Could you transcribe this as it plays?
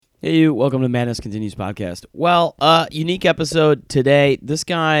Hey, you. Welcome to Madness Continues podcast. Well, unique episode today. This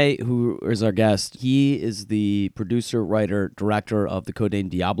guy who is our guest, he is the producer, writer, director of the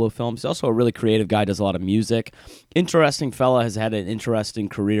Codename Diablo films. He's also a really creative guy, does a lot of music. Interesting fella, has had an interesting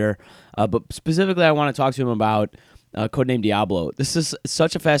career. But specifically, I want to talk to him about Codename Diablo. This is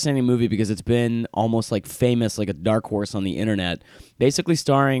such a fascinating movie because it's been almost like famous, like a dark horse on the internet, basically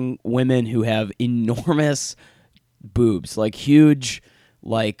starring women who have enormous boobs, like huge,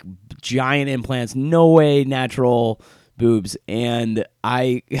 like giant implants, no way natural boobs. And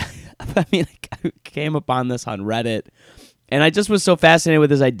I came upon this on Reddit, and I just was so fascinated with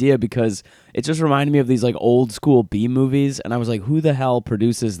this idea because it just reminded me of these like old school B movies, and I was like, who the hell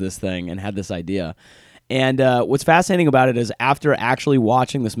produces this thing and had this idea? And what's fascinating about it is after actually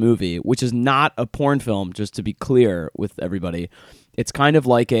watching this movie, which is not a porn film, just to be clear with everybody, it's kind of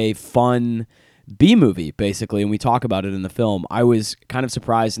like a fun B movie, basically, and we talk about it in the film. I was kind of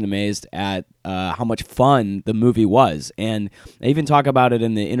surprised and amazed at how much fun the movie was, and I even talk about it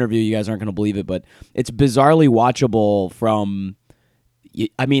in the interview. You guys aren't going to believe it, but it's bizarrely watchable from,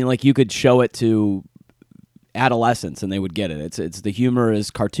 I mean, like you could show it to adolescents and they would get it. It's the humor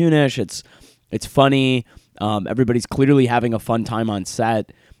is cartoonish, it's funny, everybody's clearly having a fun time on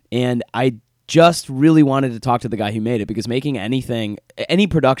set, and I just really wanted to talk to the guy who made it because making any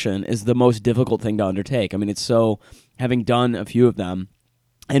production is the most difficult thing to undertake. I mean, it's so, having done a few of them,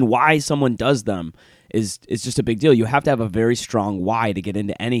 and why someone does them is just a big deal. You have to have a very strong why to get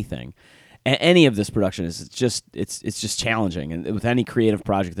into anything. Any of this production is it's just challenging, and with any creative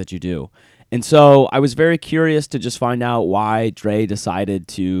project that you do. And so I was very curious to just find out why Dre decided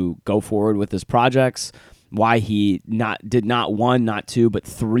to go forward with his projects, why he did not one, not two, but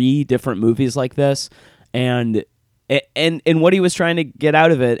three different movies like this, and what he was trying to get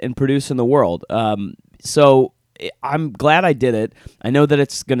out of it and produce in the world. So I'm glad I did it. I know that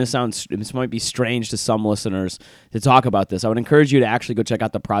it's going to sound, this might be strange to some listeners to talk about this. I would encourage you to actually go check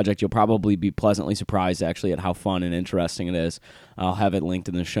out the project. You'll probably be pleasantly surprised actually at how fun and interesting it is. I'll have it linked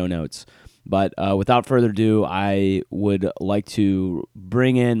in the show notes. But without further ado, I would like to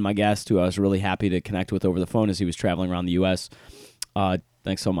bring in my guest, who I was really happy to connect with over the phone as he was traveling around the U.S.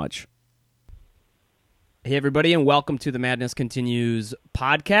 Thanks so much. Hey, everybody, and welcome to the Madness Continues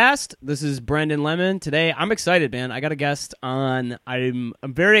podcast. This is Brendan Lemon. Today, I'm excited, man. I got a guest on. I'm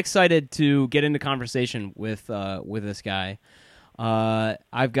very excited to get into conversation with this guy.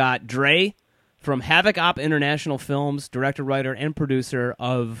 I've got Dre from Havoc Op International Films, director, writer, and producer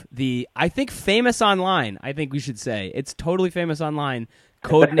of the, I think, famous online, I think we should say. It's totally famous online,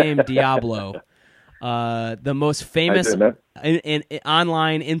 Codename Diablo. The most famous in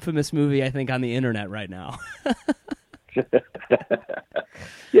online infamous movie, I think, on the internet right now. Yeah,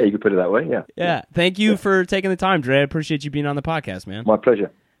 you could put it that way, yeah. Yeah, thank you for taking the time, Dre. I appreciate you being on the podcast, man. My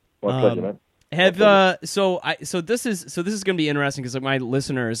pleasure. My pleasure, man. So this is going to be interesting because my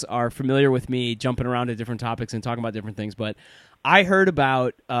listeners are familiar with me jumping around to different topics and talking about different things. But I heard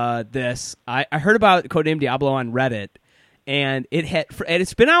about this. I heard about Codename Diablo on Reddit, and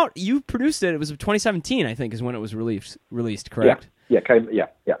it's been out. You produced it. It was 2017, I think, is when it was released. Correct? Yeah.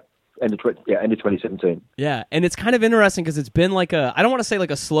 End of 2017. Yeah, and it's kind of interesting because it's been like I don't want to say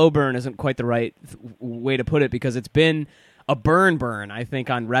like a slow burn isn't quite the right way to put it, because it's been a burn, I think,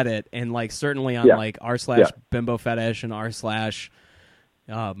 on Reddit, and like certainly on like r/bimbo fetish and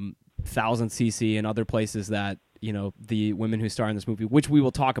r/1000cc and other places that, you know, the women who star in this movie, which we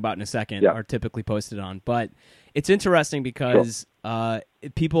will talk about in a second, are typically posted on. But it's interesting because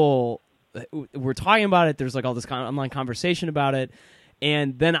people were talking about it. There's like all this kind of online conversation about it.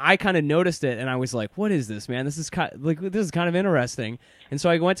 And then I kind of noticed it, and I was like, "What is this, man? This is kind of interesting." And so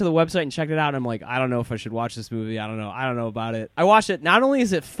I went to the website and checked it out. And I'm like, "I don't know if I should watch this movie. I don't know about it." I watched it. Not only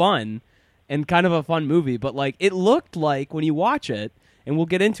is it fun and kind of a fun movie, but like it looked like when you watch it, and we'll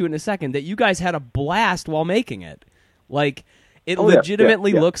get into it in a second, that you guys had a blast while making it. Like it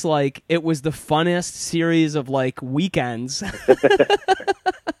legitimately looks like it was the funnest series of like weekends.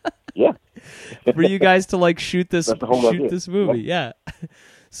 Yeah. For you guys to like shoot this movie. Yeah.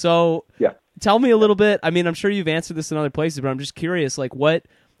 So tell me a little bit. I mean, I'm sure you've answered this in other places, but I'm just curious, like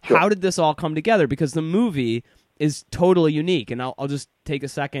how did this all come together? Because the movie is totally unique, and I'll just take a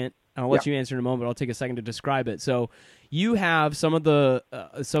second, and I'll let you answer in a moment, but I'll take a second to describe it. So you have some of the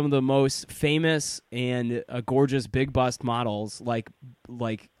most famous and gorgeous big bust models like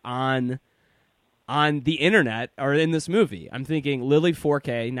on the internet are in this movie. I'm thinking Lily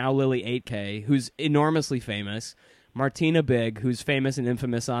 4K, now Lily 8K, who's enormously famous, Martina Big, who's famous and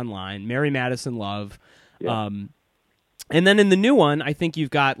infamous online, Mary Madison Love, And then in the new one, I think you've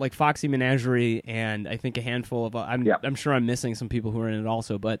got like Foxy Menagerie and I think a handful of I'm sure I'm missing some people who are in it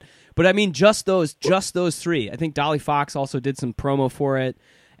also, but I mean just those three. I think Dolly Fox also did some promo for it,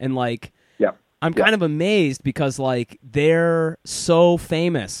 and like I'm kind of amazed because like they're so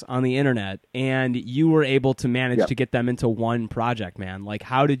famous on the internet, and you were able to manage to get them into one project, man. Like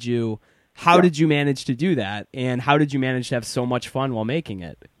how did you manage to do that, and how did you manage to have so much fun while making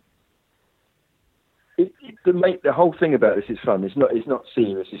it? The whole thing about this is fun. It's not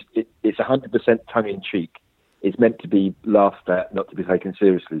serious. It's 100% tongue in cheek. It's meant to be laughed at, not to be taken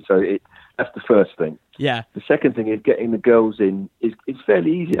seriously. So that's the first thing. Yeah. The second thing is getting the girls in. It's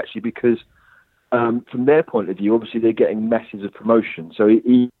fairly easy actually, because from their point of view, obviously they're getting masses of promotion. So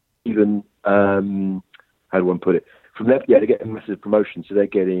even how do one put it? From their they're getting masses of promotion. So they're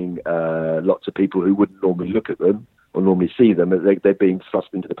getting lots of people who wouldn't normally look at them or normally see them. They're being thrust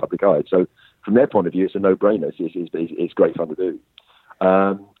into the public eye. So from their point of view, it's a no-brainer. It's great fun to do.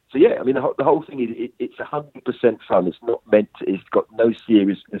 So yeah, I mean, the whole thing is it's 100% fun. It's not meant to, it's got no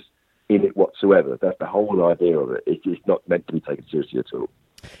seriousness in it whatsoever. That's the whole idea of it. It's not meant to be taken seriously at all.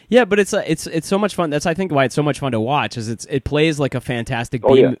 Yeah, but it's so much fun. That's I think why it's so much fun to watch. Is it plays like a fantastic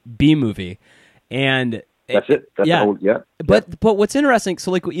B movie, and that's it. That's the whole, But what's interesting,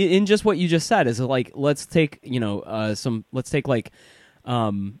 so like in just what you just said is like let's take like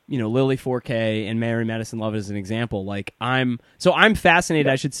Lily 4K and Mary Madison Love as an example. Like I'm fascinated,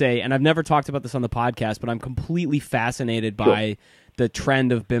 I should say, and I've never talked about this on the podcast, but I'm completely fascinated by the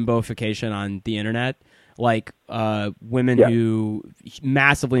trend of bimboification on the internet. Like women who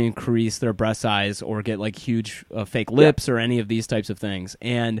massively increase their breast size or get like huge fake lips or any of these types of things.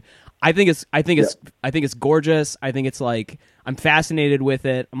 And I think it's gorgeous. I think it's like I'm fascinated with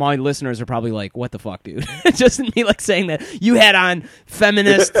it. My listeners are probably like, "What the fuck, dude?" Just me like saying that you had on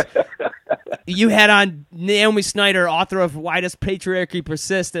feminist, you had on Naomi Snyder, author of "Why Does Patriarchy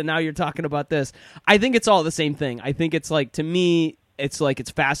Persist," and now you're talking about this. I think it's all the same thing. I think it's like, to me, it's like it's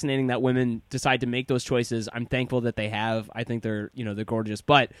fascinating that women decide to make those choices. I'm thankful that they have. I think they're gorgeous.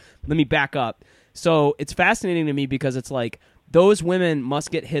 But let me back up. So it's fascinating to me because it's like those women must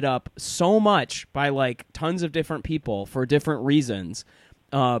get hit up so much by like tons of different people for different reasons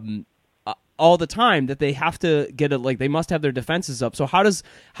all the time that they have to get it. Like they must have their defenses up. So how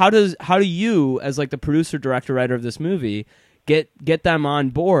do you, as like the producer, director, writer of this movie, get them on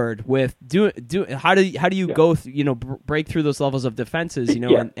board with how do you go break through those levels of defenses,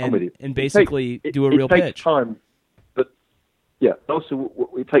 and basically do a real pitch? It takes time, but also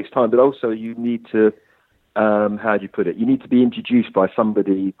it takes time, but also you need to how do you put it? You need to be introduced by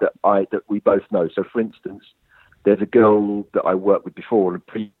somebody that we both know. So, for instance, there's a girl that I worked with before in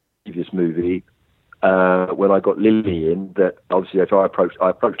a previous movie. When I got Lily in, that obviously I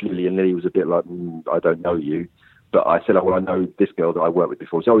approached Lily, and Lily was a bit like, I don't know you. But I said, I know this girl that I worked with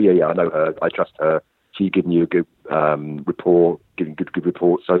before. So, I know her. I trust her. She's giving you a good report, giving good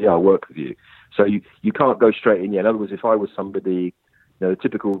reports. So, I'll work with you. So you can't go straight in. In other words, if I was somebody, the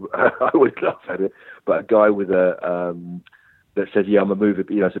typical, I always laugh at it, but a guy with that says, I'm a movie,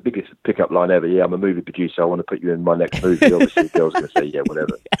 it's the biggest pickup line ever. I'm a movie producer. I want to put you in my next movie. Obviously, the girl's going to say,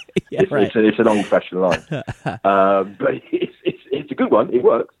 whatever. It's an old-fashioned line. But it's a good one. It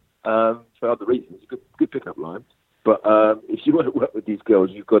works for other reasons. It's a good pickup line. But if you want to work with these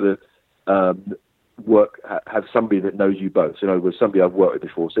girls, you've got to have somebody that knows you both. So, in other words, somebody I've worked with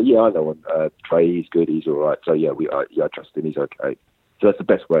before. So, I know Trey. He's good. He's all right. So, I trust him. He's okay. So that's the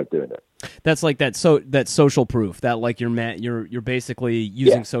best way of doing it. That's like that. So that social proof that like you're basically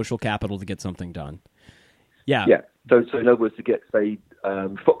using social capital to get something done. Yeah. Yeah. So in other words, to get say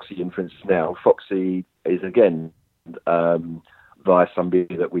Foxy in, for instance, now Foxy is again via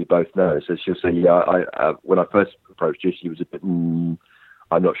somebody that we both know. So she'll say, I when I first approached her, she was a bit, I'm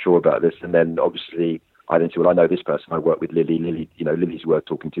not sure about this, and then obviously I then said, I know this person. I work with Lily. Lily, Lily's worth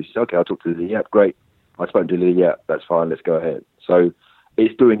talking to. She said, okay, I'll talk to Lily. Yeah, great. I spoke to Lily. Yeah, that's fine. Let's go ahead. So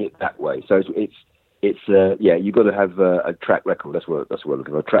it's doing it that way. So it's you've got to have a track record. That's what we're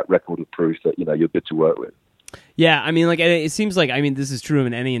looking for. A track record of proof that you're good to work with. Yeah, I mean, like it seems like this is true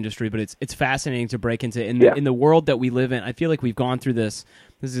in any industry, but it's fascinating to break into in the world that we live in. I feel like we've gone through this.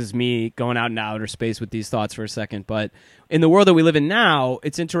 This is me going out into outer space with these thoughts for a second, but in the world that we live in now,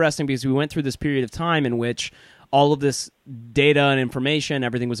 it's interesting because we went through this period of time in which all of this data and information,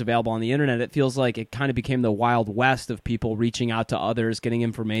 everything was available on the internet. It feels like it kind of became the Wild West of people reaching out to others, getting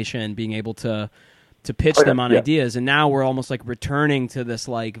information, being able to pitch them on ideas. And now we're almost like returning to this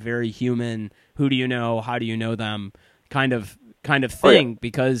like very human, who do you know, how do you know them kind of thing,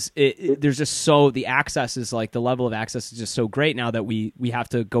 because there's just the access is like, the level of access is just so great now that we have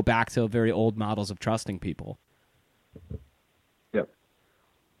to go back to very old models of trusting people.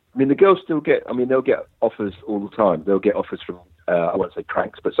 I mean, the girls still get. I mean, they'll get offers all the time. They'll get offers from. I won't say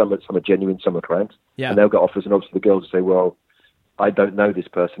cranks, but some are genuine, some are cranks. Yeah. And they'll get offers, and obviously the girls will say, "Well, I don't know this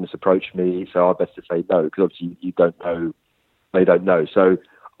person has approached me, so I best to say no," because obviously you don't know. They don't know. So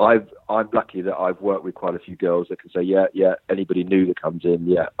I'm lucky that I've worked with quite a few girls that can say, yeah, anybody new that comes in,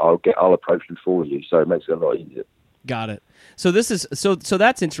 yeah, I'll approach them for you. So it makes it a lot easier. Got it. So this is so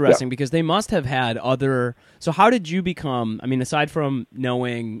that's interesting because they must have had other. So how did you become? I mean, aside from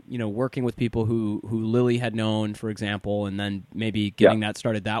knowing, working with people who Lily had known, for example, and then maybe getting that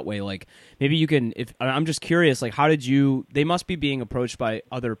started that way. Like maybe you can. If I'm just curious, like how did you? They must be being approached by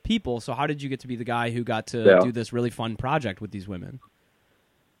other people. So how did you get to be the guy who got to do this really fun project with these women?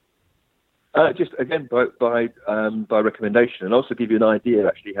 Just again by recommendation, and also give you an idea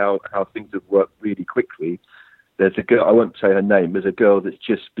actually how things have worked really quickly. There's a girl, I won't say her name, there's a girl that's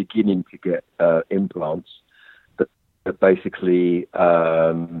just beginning to get implants. That basically,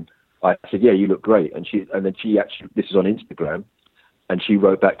 I said, yeah, you look great. And then she actually, this is on Instagram, and she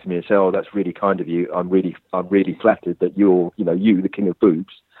wrote back to me and said, oh, that's really kind of you. I'm really flattered that you, the king of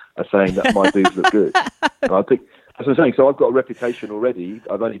boobs, are saying that my boobs look good. And I think, that's what I'm saying. So I've got a reputation already.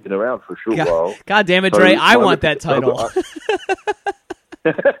 I've only been around for a short while. God damn it, Dre. I want that title.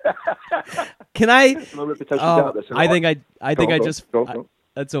 Can I? That's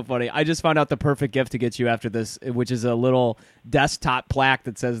so funny. I just found out the perfect gift to get you after this, which is a little desktop plaque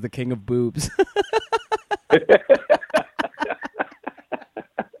that says "The King of Boobs."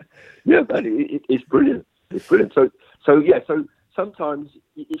 Yeah, man, it's brilliant. It's brilliant. So sometimes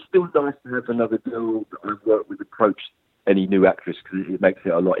it's still nice to have another girl that I've worked with approach any new actress because it makes it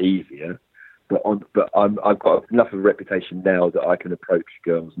a lot easier. But I've got enough of a reputation now that I can approach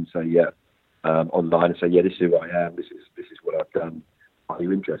girls and say, online and say, yeah, this is who I am. This is what I've done. Are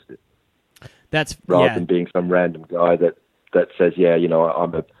you interested? That's rather than being some random guy that says, yeah,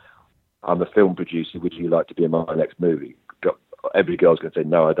 I'm a film producer. Would you like to be in my next movie? Every girl's going to say,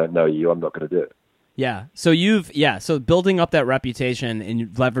 no, I don't know you. I'm not going to do it. Yeah. So building up that reputation and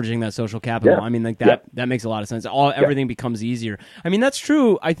leveraging that social capital. I mean, like that makes a lot of sense. Everything becomes easier. I mean, that's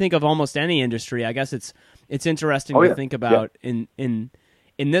true. I think of almost any industry. I guess it's interesting to think about in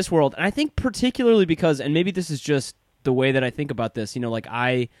this world, and I think particularly because, and maybe this is just the way that I think about this. Like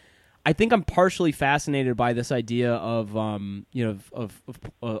I think I'm partially fascinated by this idea of of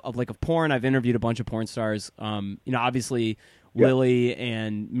porn. I've interviewed a bunch of porn stars. Obviously. Lily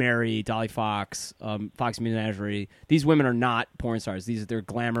and Mary, Dolly Fox, Fox Menagerie. These women are not porn stars. They're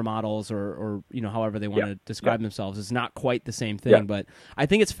glamour models, or however they want to describe themselves. It's not quite the same thing, but I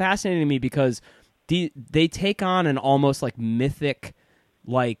think it's fascinating to me because they take on an almost like mythic,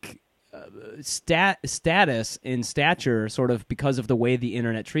 status in stature, sort of because of the way the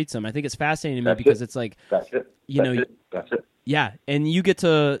internet treats them. I think it's fascinating to me because it's like that's it. Yeah, and you get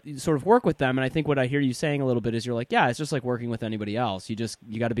to sort of work with them, and I think what I hear you saying a little bit is you're like, yeah, it's just like working with anybody else. You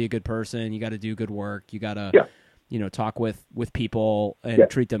got to be a good person, you got to do good work, you got to, talk with people and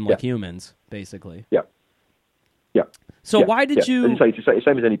treat them like humans, basically. Yeah. So why did you? And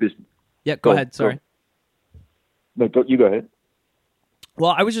same as any business. Yeah, go ahead. Sorry. No, you go ahead.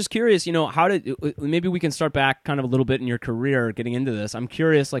 Well, I was just curious, how did maybe we can start back kind of a little bit in your career, getting into this. I'm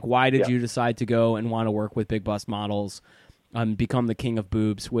curious, like, why did you decide to go and want to work with big bust models? Become the king of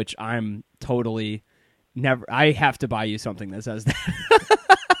boobs, which I'm totally never. I have to buy you something that says that.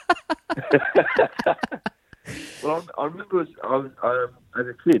 Well, I remember as a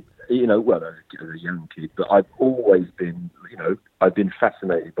kid, as a young kid, but I've always been, I've been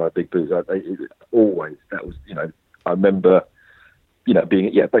fascinated by big boobs. Always. That was, I remember,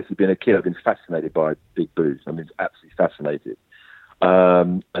 basically being a kid, I've been fascinated by big boobs. I mean, absolutely fascinated.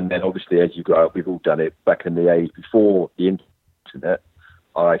 And then obviously as you grow up, we've all done it back in the age before the internet.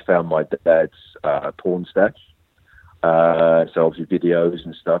 I found my dad's porn stash. So obviously videos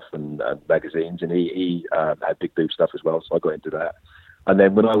and stuff and magazines, and he had big boob stuff as well. So I got into that. And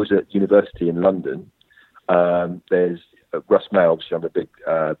then when I was at university in London, there's Russ Mail. Obviously I'm a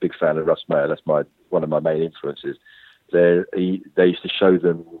big fan of Russ Mail. That's one of my main influences. They used to show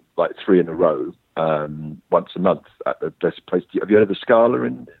them like 3 in a row once a month at the best place. Have you heard of the Scala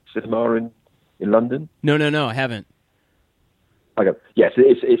in cinema in London? No, I haven't. Okay. Yes,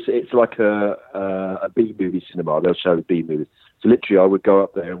 it's like a B movie cinema. They'll show B movies. So literally, I would go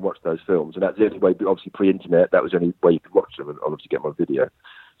up there and watch those films, and that's the only way. Obviously, pre-internet, that was the only way you could watch them and obviously get my video.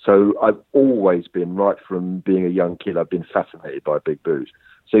 So I've always been, right from being a young kid, I've been fascinated by big boobs.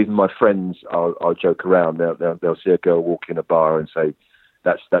 So even my friends, I'll joke around. They'll see a girl walk in a bar and say,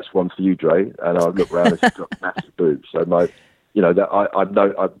 "That's one for you, Dre," and I'll look around and she's got massive boobs. So I've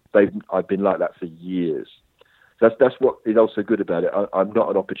been like that for years. That's what is also good about it. I'm not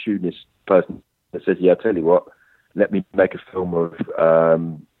an opportunist person that says, yeah, I tell you what, let me make a film of.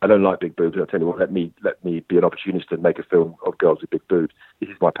 I don't like big boobs. I tell you what, let me be an opportunist and make a film of girls with big boobs. This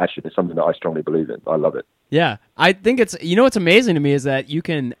is my passion. It's something that I strongly believe in. I love it. Yeah, I think it's, what's amazing to me is that you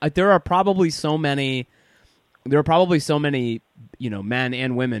can. There are probably so many, men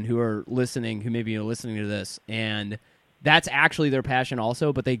and women who are listening, who maybe are listening to this, and that's actually their passion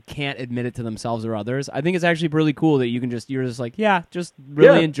also, but they can't admit it to themselves or others. I think it's actually really cool that you're just like, just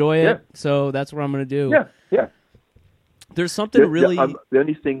really enjoy it. Yeah. So that's what I'm going to do. Yeah, yeah. There's something really. The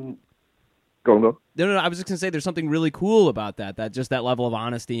only thing. Go on. No. I was just going to say there's something really cool about that. That just that level of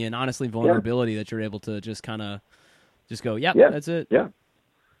honesty and honestly vulnerability that you're able to just kind of just go, that's it. Yeah.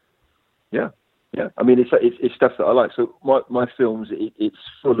 I mean, it's stuff that I like. So my films, it's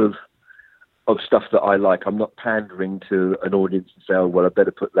full of stuff that I like. I'm not pandering to an audience and say, oh, well, I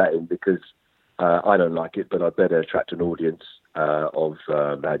better put that in because I don't like it, but I better attract an audience how do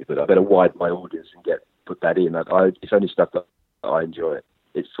you put it? I better widen my audience and put that in. It's only stuff that I enjoy.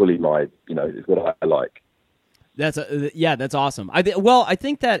 It's fully it's what I like. That's awesome. I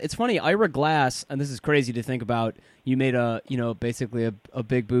think that it's funny. Ira Glass, and this is crazy to think about. You made basically a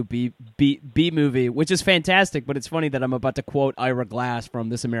big boob B movie, which is fantastic. But it's funny that I'm about to quote Ira Glass from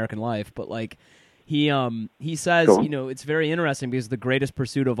This American Life. But like he says, it's very interesting because the greatest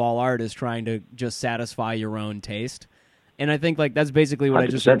pursuit of all art is trying to just satisfy your own taste. And I think like that's basically what 100%. I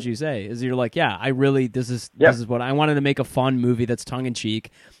just heard you say. Is you're like, this is what I wanted to make, a fun movie that's tongue in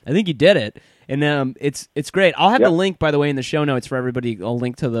cheek. I think you did it, and it's great. I'll have the link, by the way, in the show notes for everybody. I'll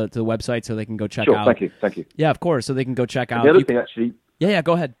link to the website so they can go check out. Thank you. Yeah, of course. So they can go check out. The other thing, actually,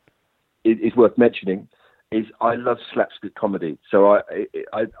 go ahead. Is worth mentioning is I love slapstick comedy. So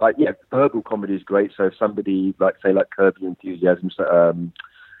verbal comedy is great. So if somebody like Curb Your Enthusiasm.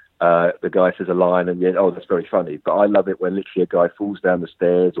 The guy says a line and then, that's very funny. But I love it when literally a guy falls down the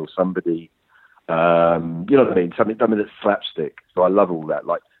stairs or somebody, you know what I mean? Something that's slapstick. So I love all that.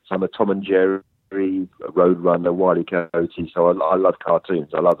 Like, so I'm a Tom and Jerry, Roadrunner, Wile E. Coyote. So I love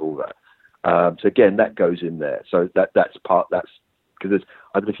cartoons. I love all that. So again, that goes in there. So that's because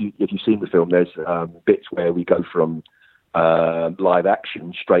I don't know if you've seen the film. There's bits where we go from live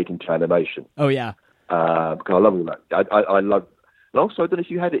action straight into animation. Oh yeah. Because I love all that. I love. And also, I don't know if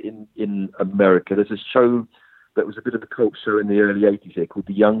you had it in America. There's a show that was a bit of a cult show in the early 80s here called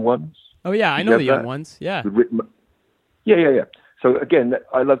The Young Ones. Oh, yeah, I know The Young Ones, yeah. Yeah. So, again,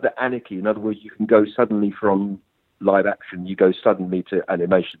 I love the anarchy. In other words, you can go suddenly from live action, you go suddenly to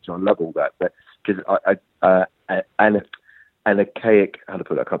animation. So I love all that. Because anarchaic, how to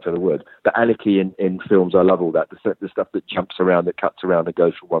put it, I can't say the word. The anarchy in films, I love all that. The stuff that jumps around, that cuts around and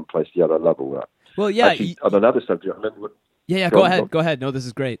goes from one place to the other, I love all that. Well, yeah. Actually, on another subject, I remember what... Yeah, go ahead. No, this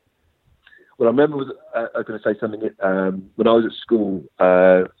is great. Well, I remember I was going to say something. When I was at school,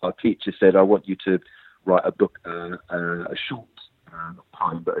 our teacher said, I want you to write a book, a short, not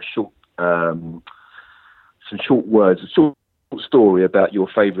poem, but some short words, a short story about your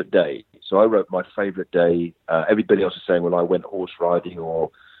favourite day. So I wrote my favourite day. Everybody else is saying, well, I went horse riding,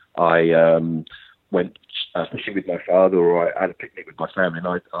 or I went fishing with my father, or I had a picnic with my family.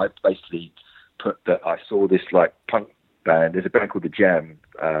 And I basically put that I saw this like punk band. There's a band called The Jam,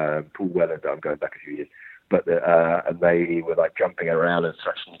 Paul Weller, I'm going back a few years, but and they were like jumping around and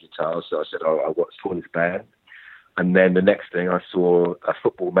thrashing the guitars. So I said, I saw this band. And then the next thing I saw a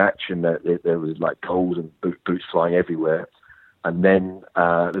football match, and there was like goals and boots flying everywhere. And then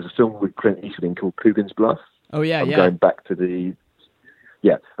there's a film with Clint Eastwood in called Coogan's Bluff. Oh yeah, I'm going back to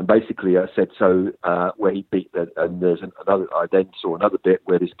and basically I said where he beat and there's another. I then saw another bit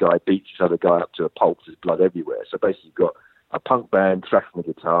where this guy beats this other guy up to a pulp. There's blood everywhere. So basically you've got a punk band thrashing the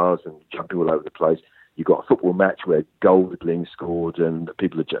guitars and jumping all over the place. You've got a football match where goals are being scored and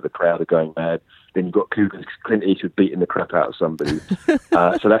the crowd are going mad. Then you've got Clint Eastwood beating the crap out of somebody.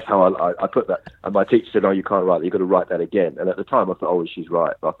 So that's how I put that. And my teacher said, you can't write that. You've got to write that again. And at the time I thought, she's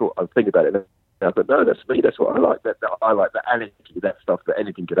right. But I was thinking about it. But no, that's me. That's what I like. I like the anarchy, that stuff, that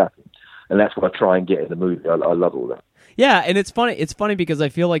anything could happen, and that's what I try and get in the movie. I love all that. Yeah, and it's funny. It's funny because I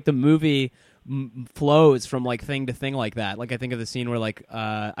feel like the movie flows from like thing to thing like that. Like I think of the scene where like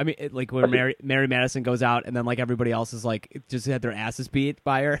when Mary Madison goes out and then like everybody else is like just had their asses beat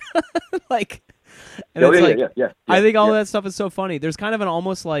by her, like. And I think all of that stuff is so funny. There's kind of an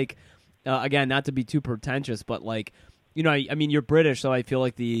almost like, again, not to be too pretentious, but like, I mean, you're British, so I feel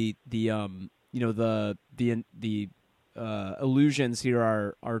like the illusions here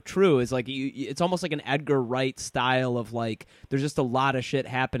are true. Is like it's almost like an Edgar Wright style of like there's just a lot of shit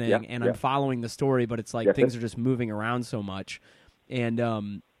happening, and I'm following the story, but it's like things are just moving around so much. and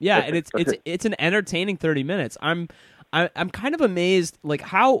and it's an entertaining 30 minutes. I'm kind of amazed, like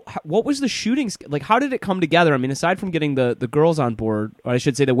what was the shooting, like how did it come together? I mean, aside from getting the girls on board, or I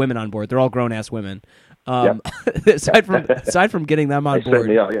should say the women on board, they're all grown ass women. Aside from getting them on board,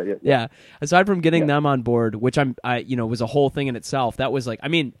 aside from getting them on board, which was a whole thing in itself. That was like, I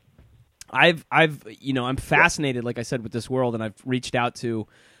mean, I'm fascinated, like I said, with this world, and I've reached out to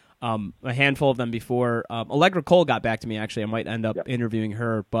a handful of them before. Allegra Cole got back to me. Actually, I might end up interviewing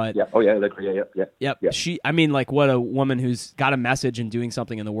her. But Allegra, She, I mean, like, what a woman who's got a message and doing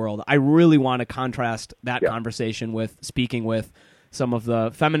something in the world. I really want to contrast that conversation with speaking with some of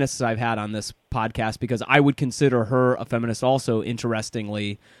the feminists I've had on this podcast, because I would consider her a feminist also.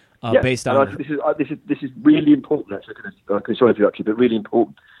 Interestingly, based on this is really important. Actually, sorry to interrupt you, but really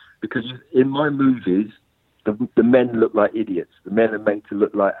important, because in my movies, the men look like idiots. The men are made to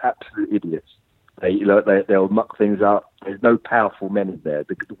look like absolute idiots. They'll muck things up. There's no powerful men in there.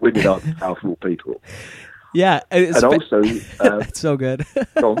 The women are powerful people. Yeah, and also it's so good.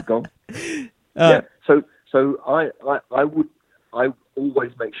 go on. So I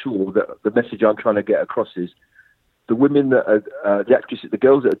always make sure that the message I'm trying to get across is the women that are the actresses, the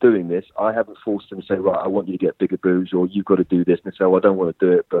girls that are doing this. I haven't forced them to say, right, I want you to get bigger boobs, or you've got to do this, and say, I don't want to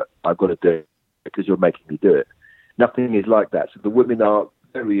do it, but I've got to do it because you're making me do it. Nothing is like that. So the women are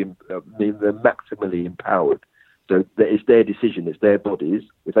they're maximally empowered. So it's their decision, it's their bodies.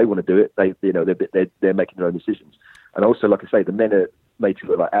 If they want to do it, they're making their own decisions. And also, like I say, the men are made to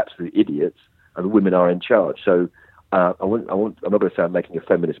look like absolute idiots, and the women are in charge. So I'm not going to say I'm making a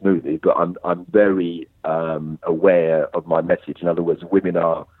feminist movie, but I'm very aware of my message. In other words, women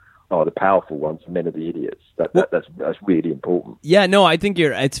are the powerful ones, and men are the idiots. That's really important. Yeah, no, I think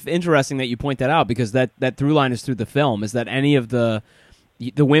it's interesting that you point that out, because that through line is through the film, is that any of the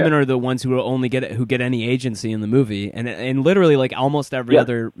women are the ones who get any agency in the movie, and literally, like, almost every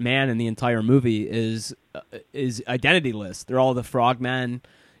other man in the entire movie is identityless. They're all the frogmen,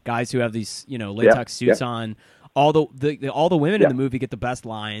 guys who have these latex suits on. All the women in the movie get the best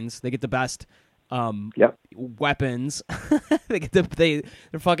lines. They get the best weapons. They're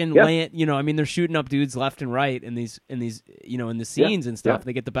fucking laying. I mean, they're shooting up dudes left and right in the scenes and stuff.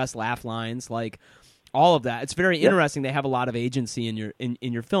 They get the best laugh lines, like all of that. It's very interesting. They have a lot of agency in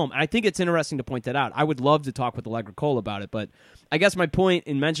your film, and I think it's interesting to point that out. I would love to talk with Allegra Cole about it, but I guess my point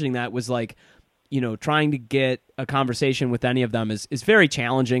in mentioning that was, like, trying to get a conversation with any of them is very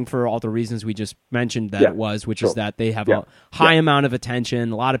challenging for all the reasons we just mentioned that it was, which is that they have a high amount of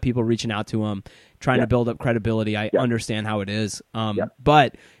attention, a lot of people reaching out to them, trying to build up credibility. I understand how it is.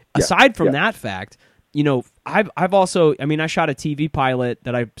 But aside from that fact, I've also, I mean, I shot a TV pilot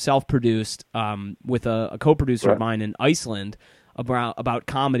that I self-produced with a co-producer of mine in Iceland about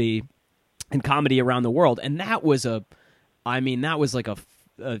comedy and comedy around the world. And that was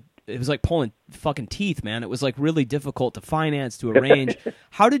it was like pulling fucking teeth, man. It was, like, really difficult to finance, to arrange.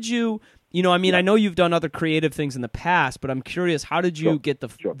 How did you, I mean, I know you've done other creative things in the past, but I'm curious, how did you get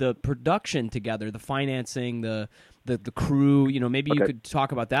the production together, the financing, the crew? Maybe you could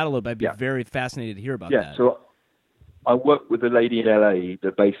talk about that a little bit. I'd be very fascinated to hear about that. So I work with a lady in LA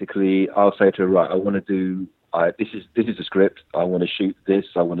that basically, I'll say to her, right, I want to do, this is the script. I want to shoot this.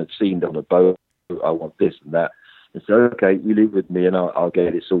 I want a scene on a boat. I want this and that. And so, okay, you leave with me and I'll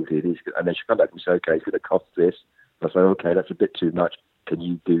get it sorted. And then she'll come back and say, okay, it's going to cost this. And I say, okay, that's a bit too much. Can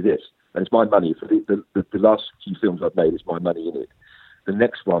you do this? And it's my money. For the last few films I've made, it's my money in it. The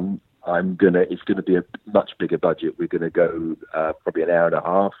next one, it's going to be a much bigger budget. We're going to go probably an hour and a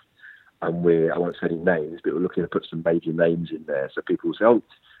half. And I won't say any names, but we're looking to put some major names in there. So people will say, oh,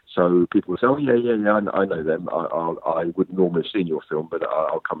 yeah, I know them. I wouldn't normally have seen your film, but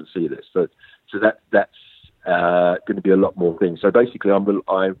I'll come and see this. So that's going to be a lot more things. So basically,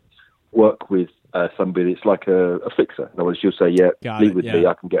 I work with somebody. It's like a fixer. In other words, she'll say, leave with me.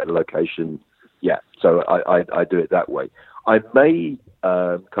 I can get a location. Yeah. So I do it that way. I may,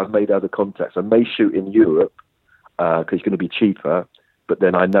 I've made other contacts. I may shoot in Europe because it's going to be cheaper. But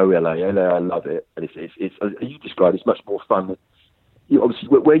then I know LA. I love it, and it's as you described, it's much more fun. Obviously,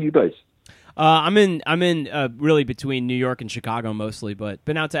 where are you based? I'm in really between New York and Chicago mostly, but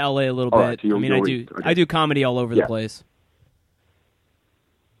been out to LA a little bit. I do comedy all over the place.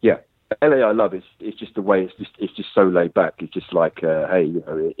 Yeah, LA I love it. It's just the way it's just so laid back. It's just like hey,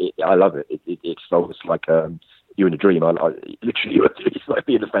 I love it. It's almost like you're in a dream. I literally, it's like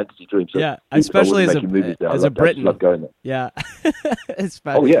being a fantasy dream. So yeah, especially as a Briton. I just love going there. Yeah.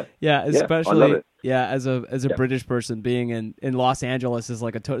 Especially I love it. Yeah, as a British person, being in Los Angeles is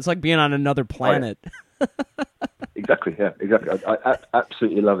like it's like being on another planet. exactly. Yeah, exactly. I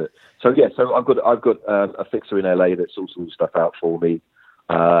absolutely love it. So yeah, so I've got a fixer in LA that sorts all the stuff out for me.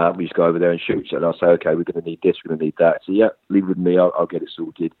 We just go over there and shoot it, and I'll say, okay, we're going to need this, we're going to need that. So yeah, leave it with me. I'll get it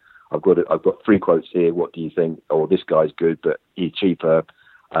sorted. I've got 3 quotes here. What do you think? Oh, this guy's good, but he's cheaper.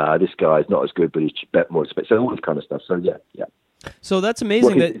 This guy's not as good, but he's more expensive. So all this kind of stuff. So yeah. So that's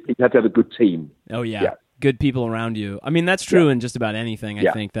amazing. You have to have a good team. Oh yeah. Good people around you. I mean, that's true in just about anything.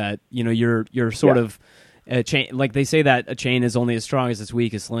 I think that you're sort of a chain. Like they say that a chain is only as strong as its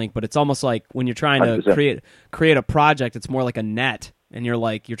weakest link, but it's almost like when you're trying to 100%. create a project, it's more like a net, and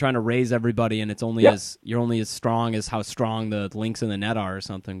you're trying to raise everybody, and it's only you're only as strong as how strong the links in the net are, or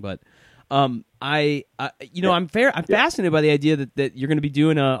something. But I'm fascinated by the idea that you're going to be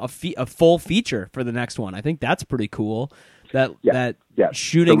doing a full feature for the next one. I think that's pretty cool. That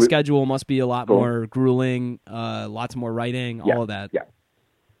shooting schedule must be a lot more grueling, lots more writing, all of that. Yeah.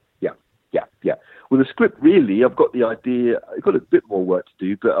 Well, the script, really, I've got the idea. I've got a bit more work to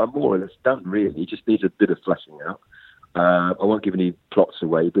do, but I'm more or less done, really. It just needs a bit of fleshing out. I won't give any plots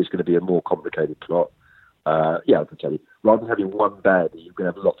away, but it's going to be a more complicated plot. I can tell you. Rather than having one baddie, you're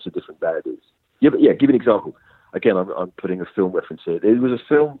going to have lots of different baddies. Give you an example. Again, I'm putting a film reference here. There was a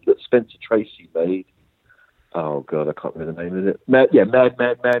film that Spencer Tracy made. Oh God, I can't remember the name of it.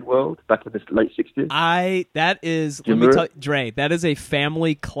 Mad World, back in the late 60s. Dre, that is a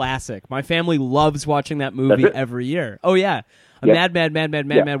family classic. My family loves watching that movie every year. Oh yeah,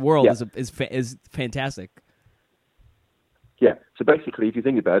 Mad World is fantastic. Yeah. So basically, if you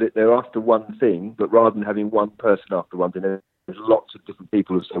think about it, they're after one thing, but rather than having one person after one thing, there's lots of different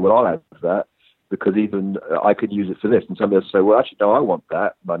people who say, "Well, I'll have that because even I could use it for this," and somebody else say, "Well, actually, no, I want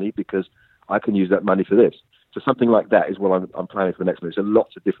that money because I can use that money for this." So something like that is what I'm planning for the next movie. So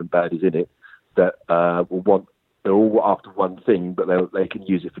lots of different baddies in it that will want. They're all after one thing, but they can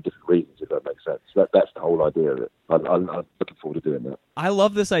use it for different reasons. If that makes sense. That's the whole idea of it. I'm looking forward to doing that. I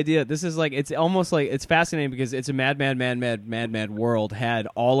love this idea. This is it's almost like it's fascinating because it's a Mad World had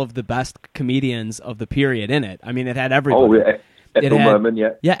all of the best comedians of the period in it. I mean, it had everybody. Oh yeah. Ethel Merman,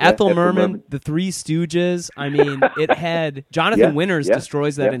 Ethel Merman, the Three Stooges. I mean, it had Jonathan Winters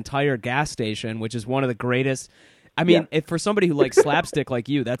destroys that entire gas station, which is one of the greatest. I mean, if for somebody who likes slapstick like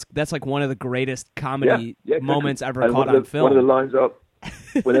you, that's like one of the greatest comedy moments ever caught on film. One of the lines up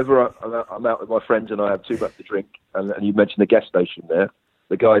whenever I'm out with my friends and I have too much to drink, and you mentioned the gas station there.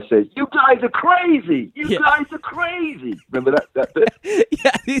 The guy says, "You guys are crazy! You guys are crazy!" Remember that bit?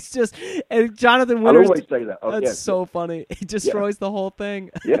 Yeah, he's just and Jonathan Winters. I always say that. That's so funny. He destroys the whole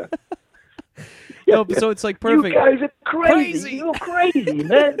thing. Yeah. So it's like perfect. You guys are crazy. You're crazy,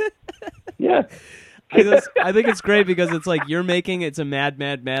 man. Yeah. I think it's great because it's like you're making it's a mad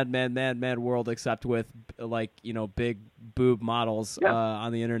world, except with big boob models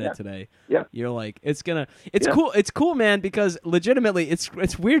on the internet today. Yeah, you're like it's cool. It's cool, man, because legitimately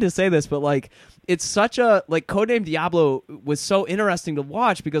it's weird to say this, but it's such a Codename Diablo was so interesting to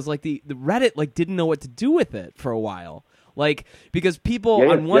watch because the Reddit didn't know what to do with it for a while. Because people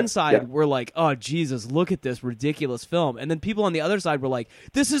on one side were like, "Oh Jesus, look at this ridiculous film," and then people on the other side were like,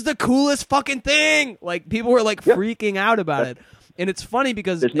 "This is the coolest fucking thing!" People were freaking out about it, and it's funny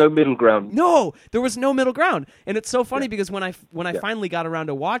because there's no middle ground. No, there was no middle ground, and it's so funny because when I finally got around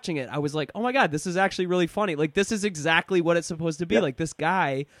to watching it, I was like, "Oh my God, this is actually really funny! This is exactly what it's supposed to be. This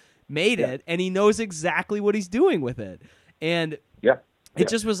guy made it, and he knows exactly what he's doing with it, and It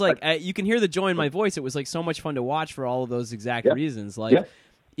just was you can hear the joy in my voice. It was so much fun to watch for all of those exact reasons.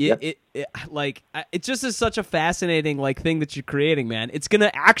 It just is such a fascinating thing that you're creating, man. It's gonna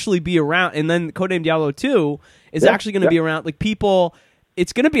actually be around, and then Codename Diablo 2 is actually gonna be around. People,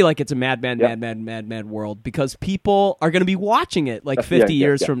 it's gonna be it's a mad world because people are gonna be watching it 50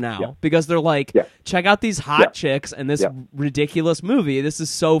 years from now because they're check out these hot chicks and this ridiculous movie. This is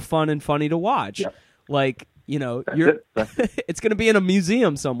so fun and funny to watch. It's going to be in a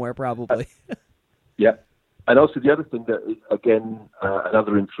museum somewhere, probably. And also the other thing that, again,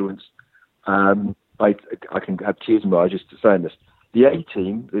 another influence, I can have tears in my eyes just saying this. The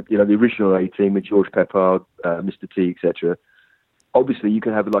A-Team, the original A-Team with George Peppard, Mr. T, etc. Obviously, you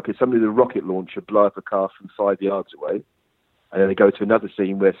can have somebody with a rocket launcher blow up a car from 5 yards away, and then they go to another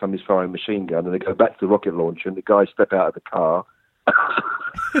scene where somebody's firing a machine gun, and they go back to the rocket launcher, and the guys step out of the car.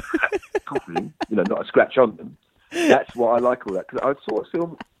 Not a scratch on them. That's why I like all that, because I saw a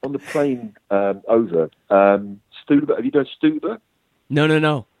film on the plane over Stuber. Have you done Stuber?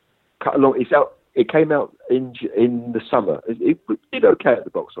 No. Cut along. It's out. It came out in the summer. It did okay at the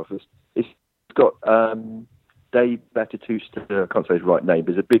box office. It's got Dave Bautista. I can't say his right name,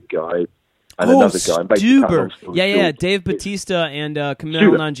 but he's a big guy and another guy. Stuber. Yeah. Dave Bautista and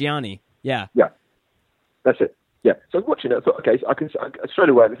Camille Nanjiani. Yeah. That's it. Yeah, so I was watching it. I thought, okay, so straight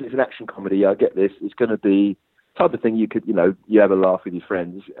away. If it's an action comedy, I get this. It's going to be type of thing you could, you have a laugh with your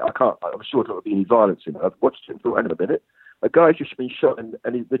friends. I'm sure there won't be any violence in it. I've watched it and thought, hang on a minute, a guy's just been shot and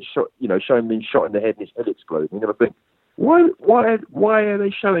they're shot, showing being shot in the head and his head exploding. And I think, why are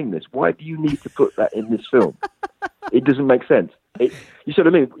they showing this? Why do you need to put that in this film? It doesn't make sense. You see what I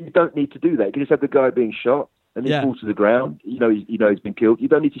mean? You don't need to do that. You can just have the guy being shot and he falls to the ground. He's been killed. You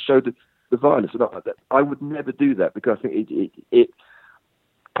don't need to show the violence. I would never do that because I think it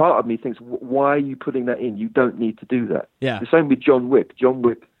part of me thinks, why are you putting that in? You don't need to do that. Yeah. The same with John Wick. John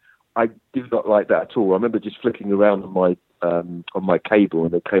Wick, I do not like that at all. I remember just flicking around on my cable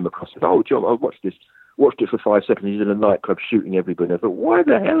and they came across it. Oh, John, I watched this. Watched it for 5 seconds. He's in a nightclub shooting everybody. I thought, why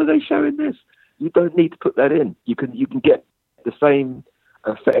the hell are they showing this? You don't need to put that in. You can get the same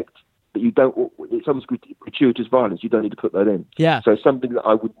effect, but you don't. It's almost gratuitous violence. You don't need to put that in. Yeah. So something that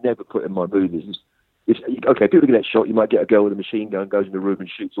I would never put in my movies is okay. People get shot. You might get a girl with a machine gun goes in the room and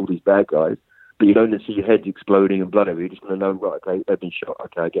shoots all these bad guys, but you don't see your heads exploding and blood everywhere. You're just going to know, right? Okay, they've been shot.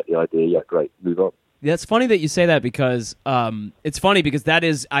 Okay, I get the idea. Yeah, great. Move on. Yeah, it's funny that you say that because it's funny because that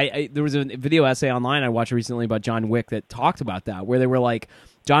is there was a video essay online I watched recently about John Wick that talked about that, where they were like,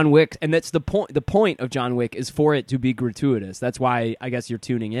 John Wick, and that's the point. The point of John Wick is for it to be gratuitous. That's why I guess you're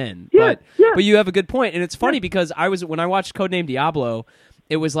tuning in. Yeah, but you have a good point, and it's funny because when I watched Codename Diablo,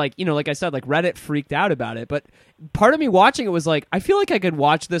 it was like, like I said, like Reddit freaked out about it, but part of me watching it was like, I feel like I could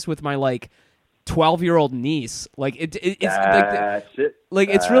watch this with my 12-year-old niece. Like it's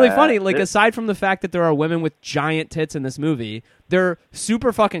it's really funny. Like aside from the fact that there are women with giant tits in this movie, they're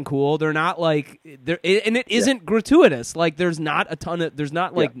super fucking cool. They're not and it isn't gratuitous. Like there's not a ton of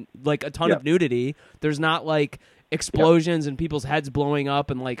of nudity. There's not explosions and people's heads blowing up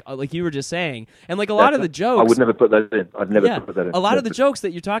and like you were just saying. And a lot of the jokes, I would never put that in. I'd never put that in. A lot of the jokes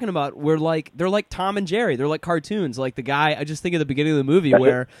that you're talking about were they're like Tom and Jerry. They're like cartoons. Like the guy, I just think of the beginning of the movie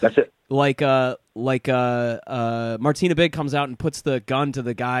That's it. Martina Big comes out and puts the gun to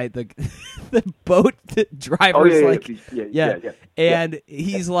the guy, the boat driver's and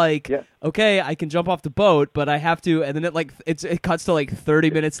he's like, okay, I can jump off the boat, but I have to, and then it cuts to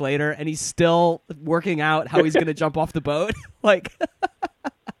 30 minutes later, and he's still working out how he's gonna jump off the boat,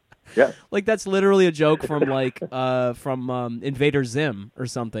 that's literally a joke from Invader Zim or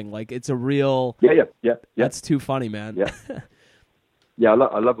something. It's a real That's too funny, man. Yeah,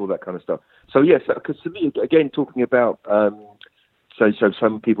 I love all that kind of stuff. So yes, because to me, again, talking about so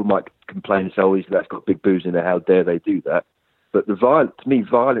some people might complain and say, "Oh, that's got big boobs in there. How dare they do that?" But to me,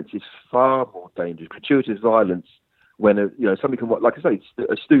 violence is far more dangerous. Gratuitous violence, when somebody can watch, like I say,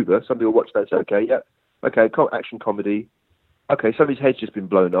 a Stuber, somebody will watch that and say, "Okay, action comedy. Okay, somebody's head's just been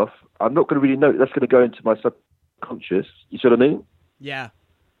blown off. I'm not going to really know. That's going to go into my subconscious. You see what I mean?" Yeah.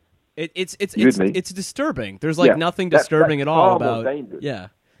 It's disturbing. There's nothing disturbing at all about. Yeah,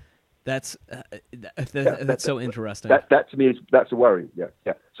 that's so interesting. That to me that's a worry.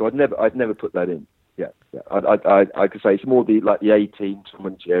 Yeah. So I'd never put that in. Yeah. I could say it's more the A-Team, Tom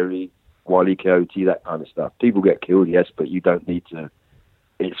and Jerry, Wile E. Coyote, that kind of stuff. People get killed, yes, but you don't need to.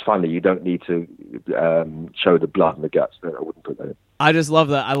 It's funny. You don't need to show the blood and the guts. No, I wouldn't put that in. I just love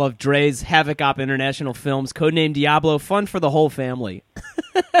that. I love Dre's Havoc Op International Films, Codename Diablo, fun for the whole family.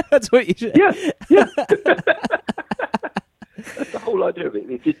 That's what you should. Yeah. That's the whole idea of it.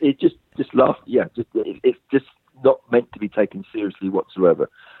 It just laugh. Yeah, it's just not meant to be taken seriously whatsoever.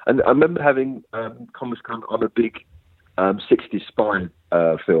 And I remember having comments come on a big 60s spy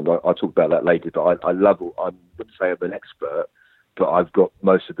film. I'll talk about that later. But I love. I wouldn't say I'm an expert, but I've got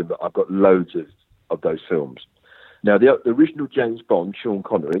most of them. I've got loads of those films. Now, the original James Bond, Sean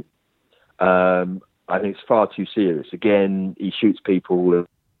Connery, I think it's far too serious. Again, he shoots people,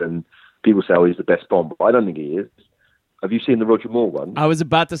 and people say, "Oh, he's the best Bond," but I don't think he is. Have you seen the Roger Moore one? I was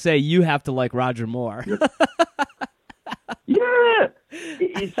about to say you have to like Roger Moore. Yeah,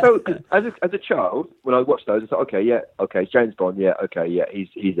 it's so. As a child, when I watched those, I thought, okay, James Bond,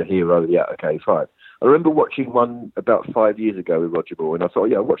 he's a hero, okay, fine. I remember watching one about 5 years ago with Roger Moore, and I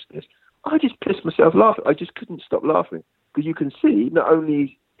thought, I watched this. I just pissed myself laughing. I just couldn't stop laughing because you can see not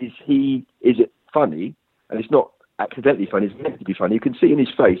only is it funny, and it's not accidentally funny, it's meant to be funny. You can see in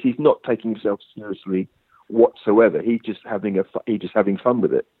his face he's not taking himself seriously whatsoever. He's just having fun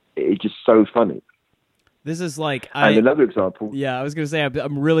with it. It's just so funny. This is and another example. Yeah, I was going to say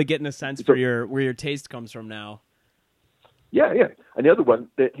I'm really getting a sense for where your taste comes from now. Yeah. And the other one,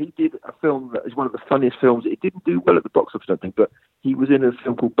 that he did a film that is one of the funniest films. It didn't do well at the box office, I don't think, but he was in a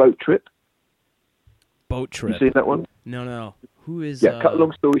film called Boat Trip. Boat Trip. You seen that one? No. Who is? Yeah. Cut a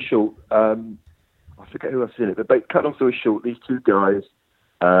long story short, I forget who else is in it, but cut a long story short, these two guys.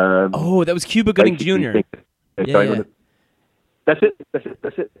 That was Cuba Gooding Jr. Yeah, yeah. That's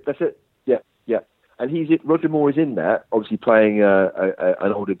it. Yeah, yeah. And Roger Moore is in that, obviously playing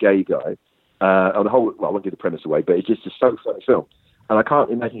an older gay guy. On the whole, well, I won't give the premise away, but it's just a so funny film. And I can't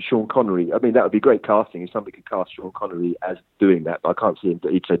imagine Sean Connery. I mean, that would be great casting if somebody could cast Sean Connery as doing that. But I can't see him.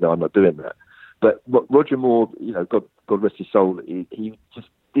 He'd say, no, I'm not doing that. But Roger Moore, God rest his soul, he just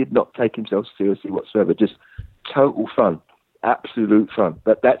did not take himself seriously whatsoever. Just total fun, absolute fun.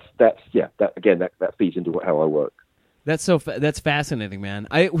 But that feeds into how I work. That's fascinating, man.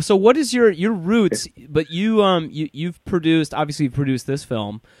 So what is your roots? But you've produced this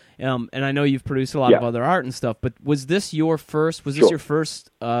film, and I know you've produced a lot of other art and stuff. But was this your first? Was this your first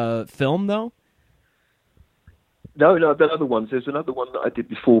film though? No, I've done other ones. There's another one that I did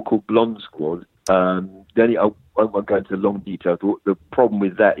before called Blonde Squad. I won't go into long detail. The problem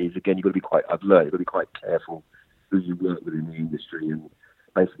with that is, again, you've got to be quite careful who you work with in the industry. And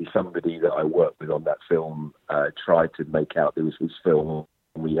basically somebody that I worked with on that film tried to make out there was his film,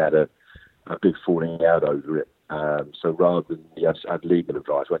 and we had a big falling out over it. So rather than, I had legal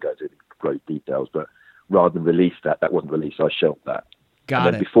advice, I won't go into great details, but rather than release that wasn't released, so I shelved that.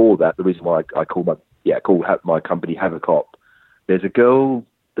 Got it. Before that, the reason why I called my company Have a Cop, there's a girl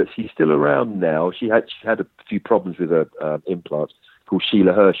that she's still around now. She had a few problems with her implants, called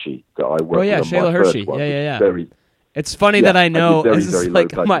Sheila Hershey, that I worked with. Oh yeah, Sheila Hershey. Yeah. It's funny that I know. Very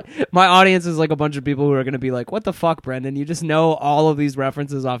like my audience is like a bunch of people who are going to be like, "What the fuck, Brendan? You just know all of these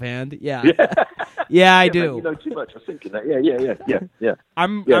references offhand?" Yeah, yeah, I do. Man, you know too much. I was thinking that. Yeah.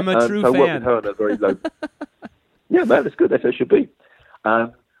 I'm a true fan. I worked with her on a very low. Yeah, man, that's good. That's how it should be. I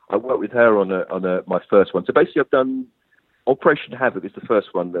worked with her on my first one. So basically, I've done Operation Havoc is the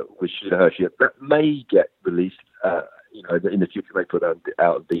first one that was Sheila Hershey. That may get released. In the future, may put out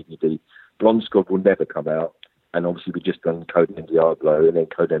on DVD. Blonde Squad will never come out. And obviously, we've just done Codename Diablo, and then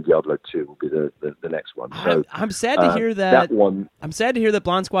Codename Diablo 2 will be the next one. So I'm sad to hear that one. I'm sad to hear that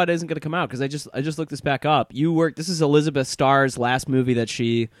Blonde Squad isn't going to come out, because I just looked this back up. This is Elizabeth Starr's last movie that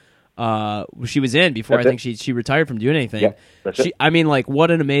she was in before I think she retired from doing anything. Yeah, that's it. I mean, like,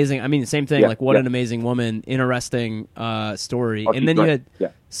 what an amazing. I mean, the same thing. An amazing woman, interesting story. And then you had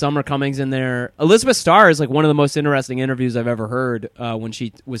Summer Cummings in there. Elizabeth Starr is like one of the most interesting interviews I've ever heard when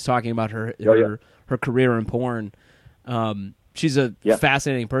she was talking about her career in porn. She's a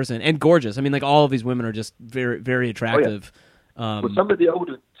fascinating person and gorgeous. I mean, like, all of these women are just very, very attractive. Well, some of the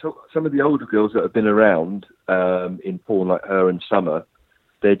older girls that have been around in porn, like her and Summer,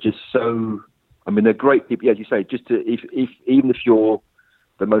 they're just so. I mean, they're great people. Yeah, as you say, just to even if you're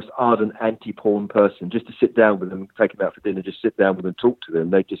the most ardent anti-porn person, just to sit down with them, take them out for dinner, just sit down with them, talk to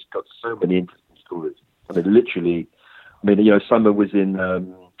them. They just got so many interesting stories. I mean, literally. I mean, Summer was in. I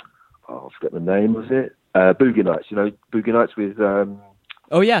forget the name of it. Boogie Nights. Boogie Nights with.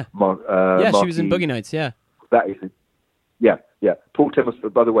 Oh yeah. Marky, she was in Boogie Nights. Yeah. That is. Yeah. Paul Thomas.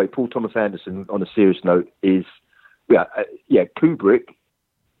 By the way, Paul Thomas Anderson. On a serious note, is. Kubrick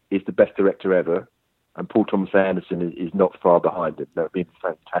is the best director ever, and Paul Thomas Anderson is not far behind him. They've been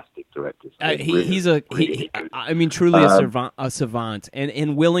fantastic directors. I mean, truly a savant,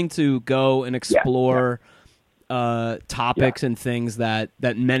 and willing to go and explore topics and things that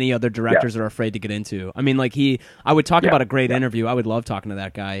many other directors are afraid to get into. I mean, like, I would talk about a great interview. I would love talking to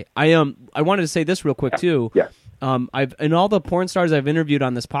that guy. I wanted to say this real quick too. Yeah. And all the porn stars I've interviewed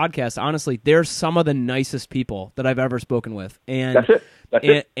on this podcast, honestly, they're some of the nicest people that I've ever spoken with, and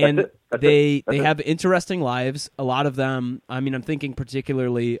they have interesting lives. A lot of them. I mean, I'm thinking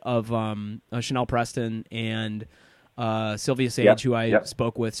particularly of Chanel Preston and Sylvia Sage, who I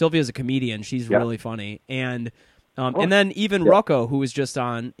spoke with. Sylvia's a comedian; she's really funny, and then even Rocco, who was just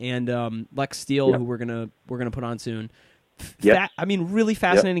on, and Lex Steele, who we're gonna put on soon. I mean, really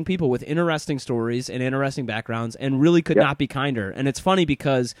fascinating people with interesting stories and interesting backgrounds, and really could not be kinder. And it's funny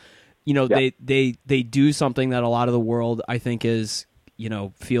because, they do something that a lot of the world, I think, is,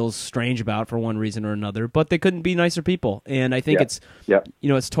 feels strange about for one reason or another, but they couldn't be nicer people. And I think it's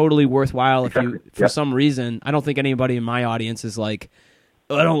totally worthwhile if you, for some reason, I don't think anybody in my audience is like,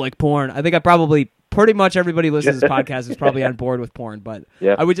 oh, I don't like porn. I think pretty much everybody who listens to this podcast is probably on board with porn, but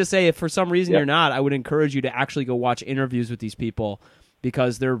I would just say, if for some reason you're not, I would encourage you to actually go watch interviews with these people,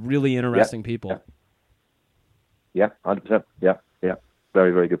 because they're really interesting people. Yeah, 100%. Yeah.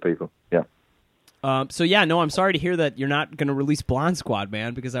 Very, very good people. Yeah. I'm sorry to hear that you're not going to release Blonde Squad,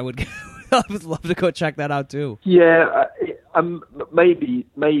 man, because I would love to go check that out too. Yeah, maybe,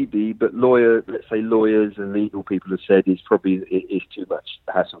 but let's say lawyers and legal people have said it's too much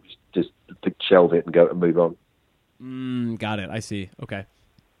hassle just to shelve it and go and move on. Got it. I see. Okay.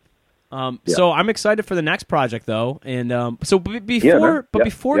 Yeah. So I'm excited for the next project, though. And so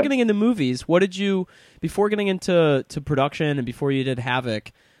before getting into movies, before getting into production and before you did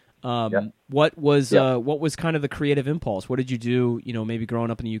Havoc, what was kind of the creative impulse? What did you do? Maybe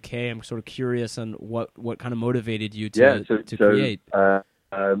growing up in the UK, I'm sort of curious on what kind of motivated you to create. So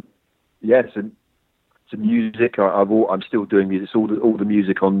music. I'm still doing music. It's all the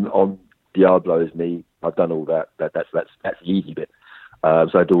music on Diablo is me. I've done all that. That's the easy bit.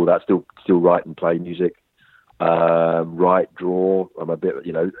 So I do all that. Still write and play music. Write, draw. I'm a bit,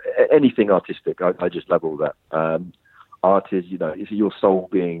 anything artistic. I just love all that. Art is, it's your soul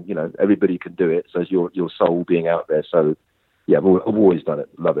being, everybody can do it. So it's your soul being out there. So yeah, I've always done it.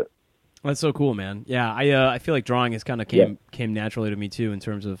 Love it. That's so cool, man. Yeah, I feel like drawing has kind of came naturally to me too in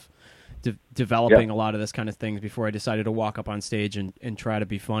terms of developing a lot of this kind of things before I decided to walk up on stage and try to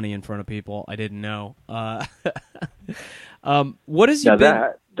be funny in front of people I didn't know. What has you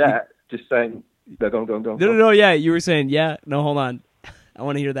been? That just saying. Go on. No. Yeah, you were saying. Yeah. No, hold on. I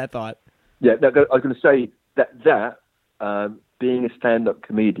want to hear that thought. Yeah, I was going to say that being a stand-up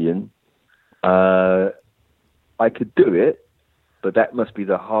comedian, I could do it, but that must be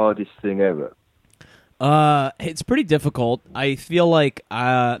the hardest thing ever. It's pretty difficult. I feel like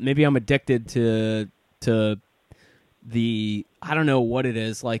maybe I'm addicted to the, I don't know what it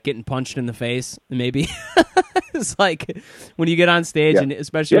is, like getting punched in the face, maybe. It's like when you get on stage and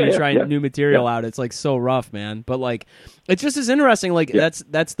especially when you try new material out, it's like so rough, man. But like, it just is interesting. Like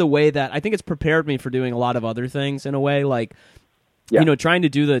that's the way that I think it's prepared me for doing a lot of other things in a way. Like, trying to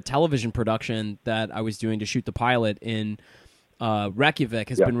do the television production that I was doing to shoot the pilot in Reykjavik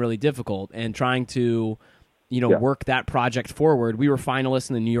has been really difficult, and trying to work that project forward. We were finalists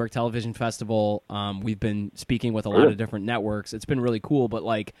in the New York Television Festival. We've been speaking with a lot of different networks. It's been really cool, but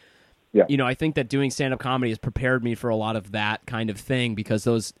like, I think that doing stand-up comedy has prepared me for a lot of that kind of thing, because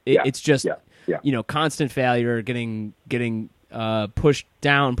it's just constant failure, getting pushed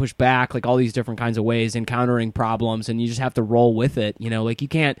down, pushed back, like all these different kinds of ways, encountering problems, and you just have to roll with it. Like you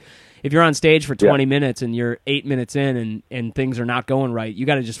can't, if you're on stage for 20 minutes and you're 8 minutes in and things are not going right, you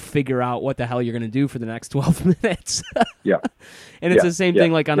got to just figure out what the hell you're going to do for the next 12 minutes. And it's the same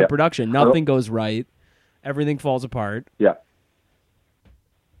thing like on a production. Nothing goes right. Everything falls apart. Yeah.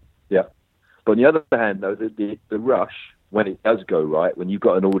 But on the other hand, though, the rush, when it does go right, when you've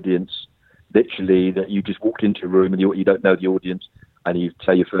got an audience, literally, that you just walked into a room and you don't know the audience, and you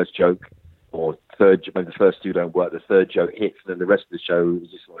say your first joke, or maybe the first two don't work, the third joke hits, and then the rest of the show is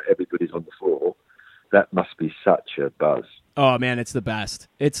just like everybody's on the floor. That must be such a buzz. Oh man, it's the best.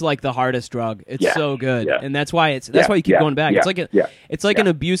 It's like the hardest drug. It's so good, and that's why why you keep going back. It's like an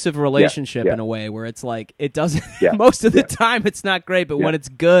abusive relationship in a way, where it's like it doesn't. Most of the time, it's not great, but when it's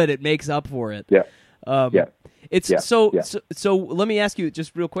good, it makes up for it. So let me ask you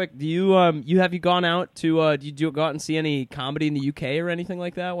just real quick. Do you have you gone out to did you go out and see any comedy in the UK or anything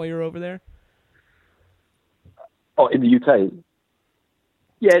like that while you were over there? Oh, in the UK.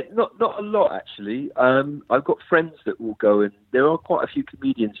 Yeah, not a lot actually. I've got friends that will go, and there are quite a few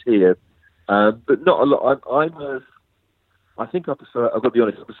comedians here, but not a lot. I think I prefer. I've got to be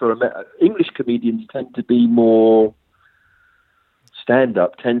honest. I prefer English comedians tend to be more.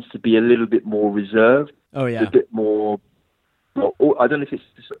 Stand-up tends to be a little bit more reserved. Oh yeah, a bit more. I don't know if it's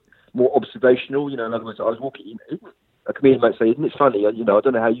just more observational. In other words, I was walking. A comedian might say, "Isn't it funny?" I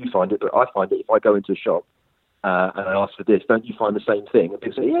don't know how you find it, but I find it if I go into a shop. And I ask for this, don't you find the same thing? And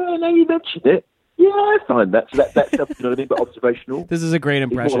people say, yeah, no, you mentioned it. Yeah, I find that. So that's you know what I mean, but observational. This is a great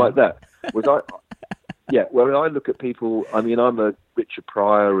impression. It's more like that. When I look at people, I mean, I'm a Richard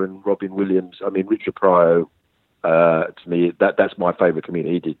Pryor and Robin Williams. I mean, Richard Pryor, to me, that's my favourite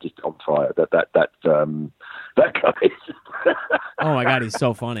comedian. He did just on fire. That guy. Oh my God, he's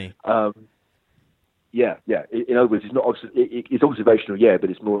so funny. Yeah. In other words, it's not. It's observational, but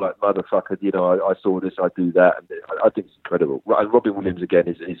it's more like motherfucker. I saw this, I do that, and I think it's incredible. And Robin Williams again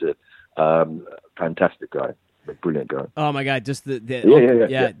is a fantastic guy, a brilliant guy. Oh my God, just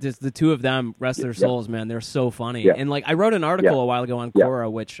just the two of them, rest their souls, man. They're so funny. And like, I wrote an article a while ago on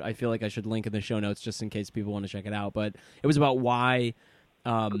Quora, which I feel like I should link in the show notes just in case people want to check it out. But it was about why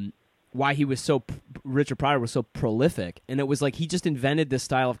he was Richard Pryor was so prolific, and it was like he just invented this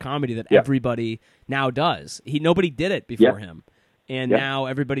style of comedy that everybody now does. Nobody did it before him, and now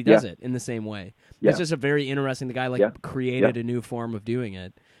everybody does it in the same way. It's just a very interesting. The guy created a new form of doing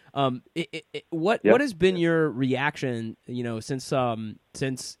it. What has been your reaction? Since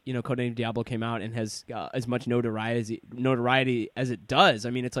Codename Diablo came out and has as much notoriety as it does.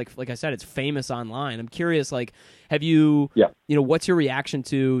 I mean, it's like I said, it's famous online. I'm curious, like, have you, what's your reaction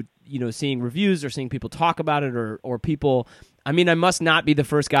to seeing reviews or seeing people talk about it, or people I mean, I must not be the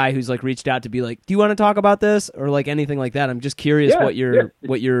first guy who's like reached out to be like, do you want to talk about this or like anything like that. I'm just curious what your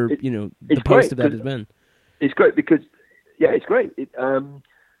the post of that has been. It's great because it's great.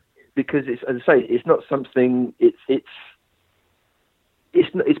 Because it's, as I say, it's not something. It's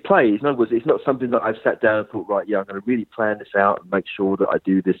plays. In other words, it's not something that I've sat down and thought, right, I'm going to really plan this out and make sure that I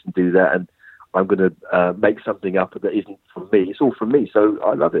do this and do that, and I'm going to make something up that isn't from me. It's all from me, so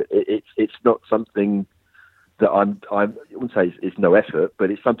I love it. It's not something that I wouldn't say it's no effort, but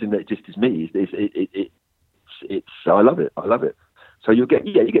it's something that just is me. I love it. I love it. So you get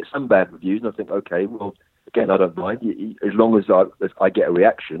some bad reviews, and I think, okay, well, again, I don't mind as long as I get a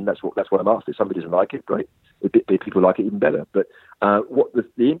reaction. That's what I'm after. If somebody doesn't like it, great. If people like it, even better. But what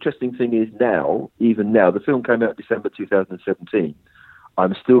the interesting thing is even now, the film came out December 2017.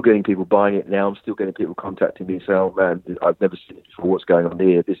 I'm still getting people buying it now. I'm still getting people contacting me saying, "Oh man, I've never seen it before. What's going on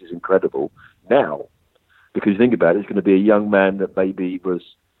here? This is incredible." Now, because you think about it, it's going to be a young man that maybe was,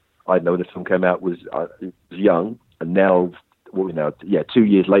 I don't know, when the film came out was young, and now. 2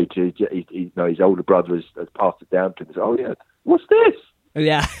 years later, his older brother has passed it down to him. Oh yeah, what's this?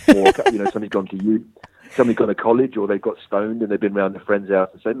 Yeah. Or somebody's gone to youth, somebody's gone to college, or they've got stoned and they've been around their friend's house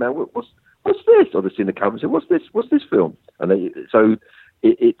and said, "Man, what's this?" Or they've seen the cover and said, "What's this? What's this film?" And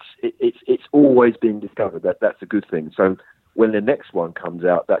it's always being discovered. That's a good thing. So when the next one comes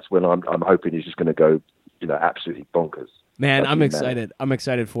out, that's when I'm hoping it's just going to go, absolutely bonkers. Man, I'm excited. I'm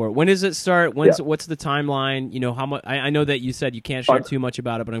excited for it. When does it start? What's the timeline? How much? I know that you said you can't share too much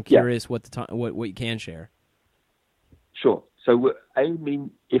about it, but I'm curious what what you can share. Sure. So we're aiming,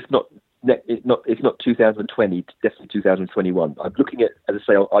 if not 2020, definitely 2021. I'm looking at, as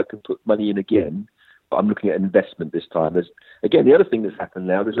I say, I can put money in again, but I'm looking at investment this time. Again, the other thing that's happened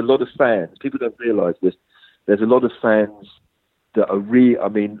now, there's a lot of fans. People don't realise this. There's a lot of fans that are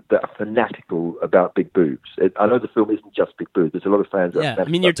that are fanatical about big boobs. I know the film isn't just big boobs. There's a lot of fans. Yeah, I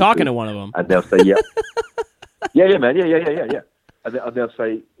mean, you're talking to one of them, and they'll say, "Yeah, yeah, man, yeah," and they'll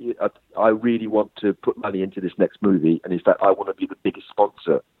say, "I really want to put money into this next movie, and in fact, I want to be the biggest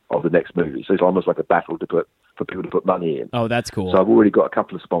sponsor of the next movie." So it's almost like a battle for people to put money in. Oh, that's cool. So I've already got a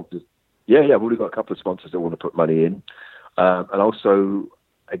couple of sponsors. Yeah, I've already got a couple of sponsors that want to put money in, and also,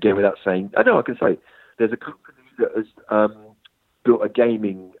 again, without saying, I know I can say, there's a company that has. Built a game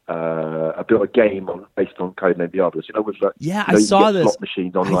based on Codename Diablo. So, with like, I saw this. Slot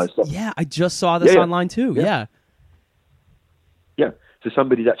machines online. I just saw this online too. Yeah. So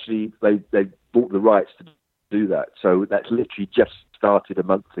somebody's actually they bought the rights to do that. So that's literally just started a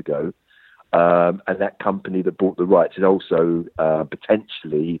month ago, and that company that bought the rights is also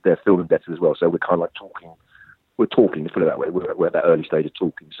potentially they're film investors as well. So we're kind of like talking. We're talking, put it that way. We're at that early stage of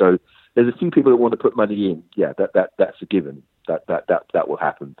talking. So there's a few people that want to put money in. Yeah, that's a given. That will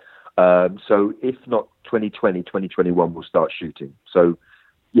happen. So if not 2020, 2021 we'll start shooting. So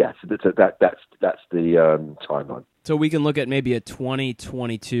yes, that's the timeline. So we can look at maybe a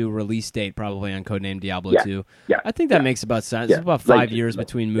 2022 release date probably on Codename Diablo 2. Yeah. I think that makes about sense. Yeah. It's about 5 years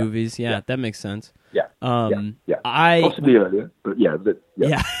between movies. Yeah, that makes sense. Yeah. I possibly earlier, but yeah.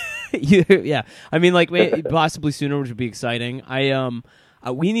 Yeah. I mean, like possibly sooner, which would be exciting.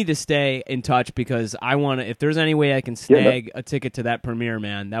 We need to stay in touch because I want to. If there's any way I can snag a ticket to that premiere,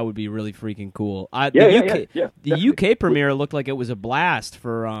 man, that would be really freaking cool. The UK premiere looked like it was a blast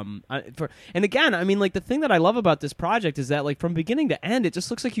and again, I mean, like the thing that I love about this project is that like from beginning to end, it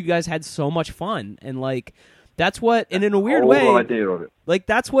just looks like you guys had so much fun and like. That's what, and in a weird way, idea of it. Like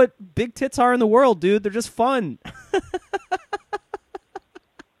that's what big tits are in the world, dude. They're just fun.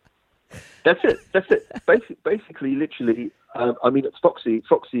 That's it. Basically, literally. I mean,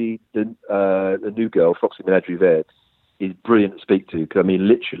 Foxy, the new girl, Foxy Menagerie is brilliant to speak to. Because I mean,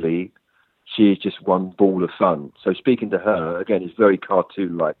 literally, she is just one ball of fun. So speaking to her again is very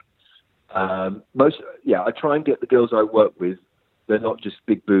cartoon-like. I try and get the girls I work with. They're not just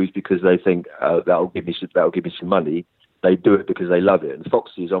big boobs because they think that'll give me some money. They do it because they love it. And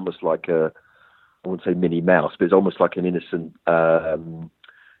Foxy is almost like I wouldn't say Minnie Mouse, but it's almost like an innocent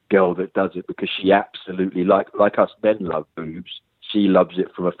girl that does it because she absolutely like us men love boobs. She loves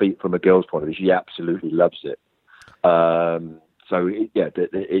it from a girl's point of view. She absolutely loves it.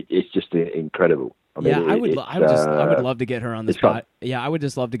 It's just incredible. I mean, I would love to get her on this podcast. Yeah, I would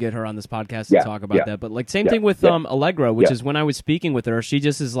just love to get her on this podcast and talk about that. But like same thing with Allegra, which is when I was speaking with her, she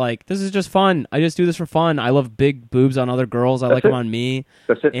just is like, this is just fun. I just do this for fun. I love big boobs on other girls. I like them on me.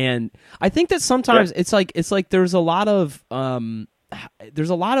 That's it. And I think that sometimes it's like there's a lot of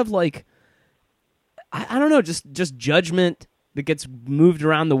like I don't know, just judgment that gets moved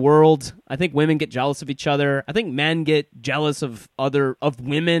around the world. I think women get jealous of each other. I think men get jealous of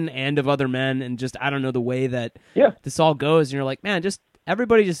women and of other men, and just I don't know the way that this all goes. And you're like, man, just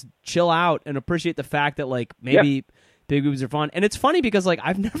everybody just chill out and appreciate the fact that like maybe big boobs are fun. And it's funny because like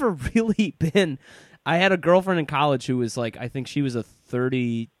I've never really been. I had a girlfriend in college who was like, I think she was a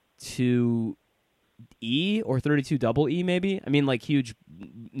 32E or 32 double E maybe. I mean, like huge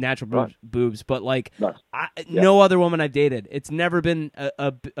natural boobs, but like no other woman I've dated. It's never been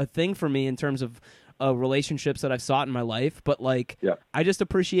a thing for me in terms of relationships that I've sought in my life. But like, I just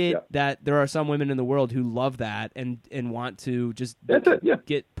appreciate that there are some women in the world who love that and want to just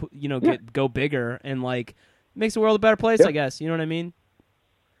go bigger and like makes the world a better place. I guess you know what I mean.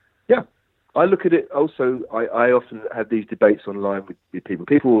 Yeah. I look at it also, I often have these debates online with people.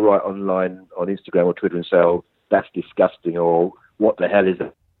 People will write online on Instagram or Twitter and say, oh, that's disgusting, or what the hell is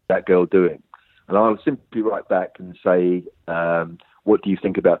that girl doing? And I'll simply write back and say, what do you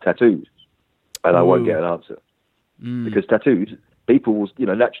think about tattoos? And I won't get an answer. Because tattoos, people will,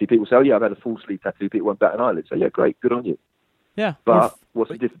 naturally people say, oh yeah, I've had a full sleeve tattoo, people won't bat an eyelid. So yeah, great, good on you. Yeah. But what's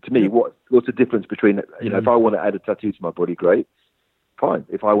the difference to me? What's the difference between, if I want to add a tattoo to my body, great. Fine.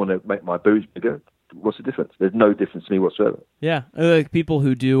 If I want to make my boobs bigger, what's the difference? There's no difference to me whatsoever. Yeah, like people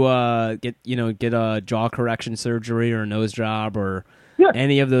who do get a jaw correction surgery or a nose job or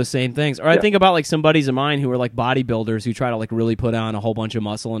any of those same things. Or I think about like some buddies of mine who are like bodybuilders who try to like really put on a whole bunch of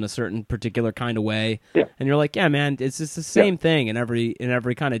muscle in a certain particular kind of way. Yeah. And you're like, yeah, man, it's just the same thing in every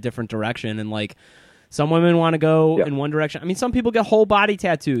kind of different direction. And like some women want to go in one direction. I mean, some people get whole body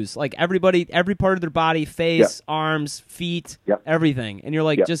tattoos, like every part of their body, face, arms, feet, everything. And you're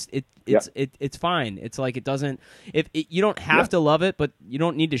like, it's fine. It's like it doesn't. You don't have to love it, but you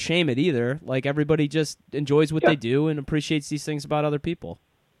don't need to shame it either. Like everybody just enjoys what they do and appreciates these things about other people.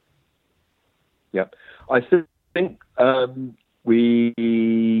 Yeah, I think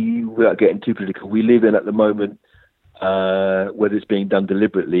we, without getting too political, we live in at the moment. Whether it's being done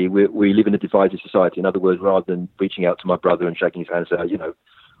deliberately, we live in a divided society. In other words, rather than reaching out to my brother and shaking his hand and say,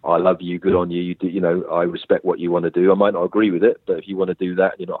 I love you, good on you, I respect what you want to do. I might not agree with it, but if you want to do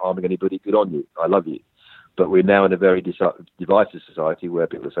that and you're not harming anybody, good on you, I love you. But we're now in a very divisive society where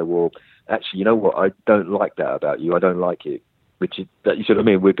people say, well, actually, you know what, I don't like that about you, I don't like it. Which is, you see what I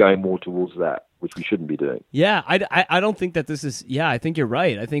mean? We're going more towards that, which we shouldn't be doing. Yeah, I don't think that this is... Yeah, I think you're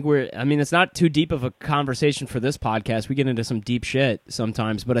right. I think it's not too deep of a conversation for this podcast. We get into some deep shit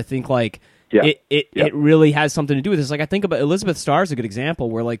sometimes, but I think, like, it really has something to do with this. Like, I think about Elizabeth Starr is a good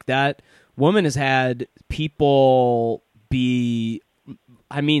example where, like, that woman has had people be...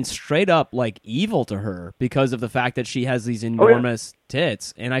 straight up, like, evil to her because of the fact that she has these enormous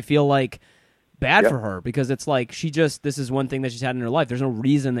tits. And I feel like... bad for her because it's like this is one thing that she's had in her life. There's no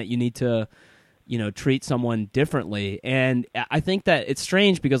reason that you need to treat someone differently. And I think that it's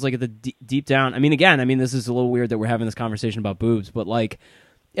strange because like at the deep down, this is a little weird that we're having this conversation about boobs, but like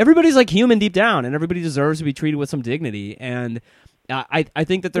everybody's like human deep down and everybody deserves to be treated with some dignity. And I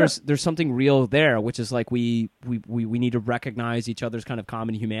think that there's something real there, which is like we need to recognize each other's kind of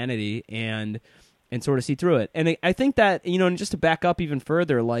common humanity and sort of see through it. And I think that, and just to back up even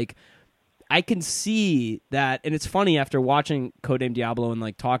further, like I can see that, and it's funny after watching Codename Diablo and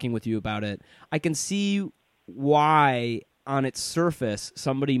like talking with you about it, I can see why on its surface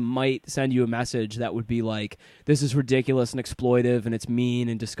somebody might send you a message that would be like, this is ridiculous and exploitive and it's mean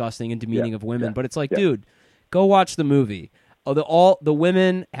and disgusting and demeaning of women. But it's like, dude, go watch the movie. The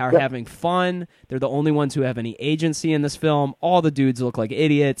women are having fun. They're the only ones who have any agency in this film. All the dudes look like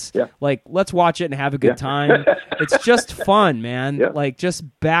idiots. Like, let's watch it and have a good time. It's just fun, man. Like, just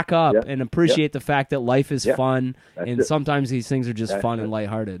back up and appreciate the fact that life is fun, and sometimes these things are just fun and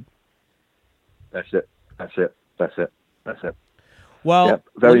lighthearted. That's it. Well,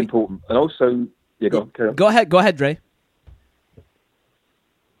 very important. And also, go ahead, Dre.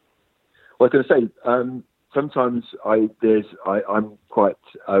 Well, I was going to say, sometimes I'm quite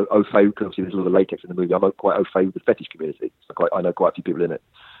au fait, because obviously there's a lot of latex in the movie. I'm quite au fait with the fetish community. So I know quite a few people in it.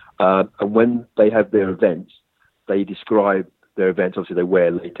 And when they have their events, they describe their events. Obviously, they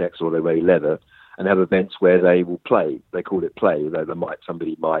wear latex or they wear leather, and have events where they will play. They call it play.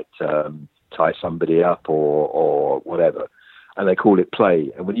 Somebody might tie somebody up or whatever, and they call it play.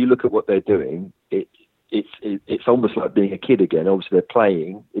 And when you look at what they're doing, it's almost like being a kid again. Obviously, they're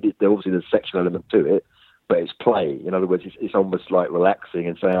playing. Obviously, there's a sexual element to it, but it's play. In other words, it's almost like relaxing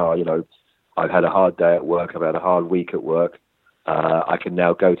and saying, I've had a hard day at work, I've had a hard week at work. I can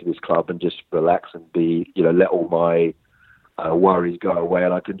now go to this club and just relax and be, let all my worries go away,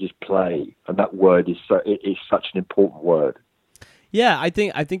 and I can just play. And that word is such an important word. Yeah, I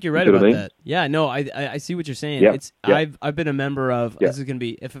think you're right You see about what I mean? that. Yeah, no, I see what you're saying. Yeah, It's yeah. I've been a member of. Yeah. This is gonna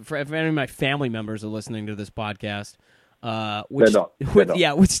be if any of my family members are listening to this podcast, They're not. They're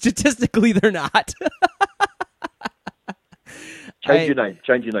not. which statistically they're not. Change your name.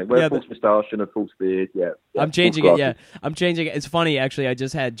 Wear Yeah, a false moustache and a false beard. Yeah. I'm changing it. Yeah, I'm changing it. It's funny actually. I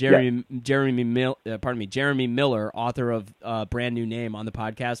just had Jeremy Miller, author of Brand New Name, on the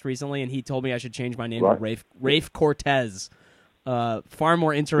podcast recently, and he told me I should change my name to Rafe Cortez. Far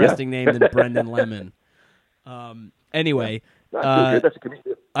more interesting name than Brendan Lemon. Anyway, That's that's a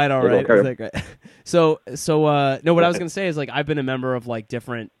comedian. I know, right? So no, what I was gonna say is like I've been a member of like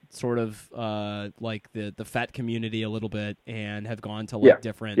different sort of like the FET community a little bit, and have gone to like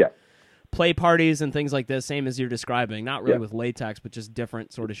different play parties and things like this, same as you're describing, not really with latex, but just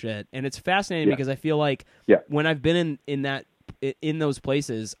different sort of shit. And it's fascinating because I feel like when I've been in those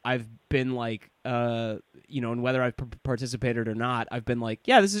places, I've been like, and whether I've participated or not, I've been like,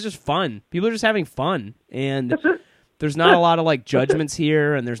 yeah, this is just fun. People are just having fun, and there's not a lot of like judgments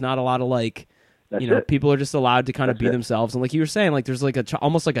here, and there's not a lot of like, people are just allowed to kind of be themselves. And like you were saying, like there's like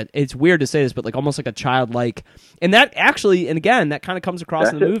almost like it's weird to say this, but like almost like a childlike, and that actually, and again, that kind of comes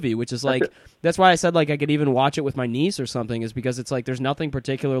across in the movie, which is like, that's why I said like I could even watch it with my niece or something, is because it's like there's nothing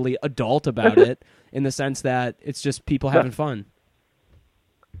particularly adult about it in the sense that it's just people having fun.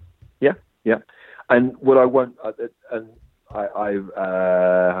 Yeah. And what I want, and I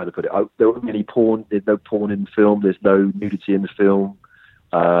how to put it, there won't be any porn. There's no porn in the film. There's no nudity in the film.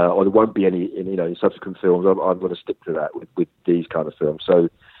 Or there won't be any in subsequent films. I'm going to stick to that with these kind of films. So,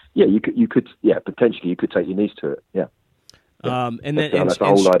 yeah, you could potentially you could take your niece to it. Yeah.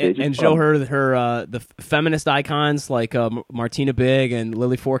 And show her the feminist icons like Martina Big and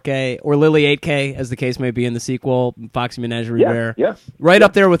Lily 4K or Lily 8K, as the case may be in the sequel, Foxy Menagerie Bear. Right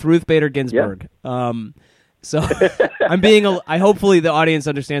up there with Ruth Bader Ginsburg. So I hopefully the audience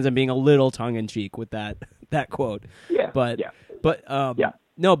understands I'm being a little tongue in cheek with that quote.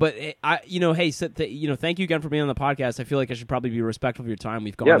 No, but hey, thank you again for being on the podcast. I feel like I should probably be respectful of your time.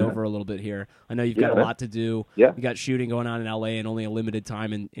 We've gone over a little bit here. I know you've got a lot to do. You got shooting going on in LA and only a limited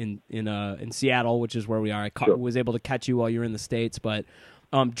time in Seattle, which is where we are. I was able to catch you while you're in the States, but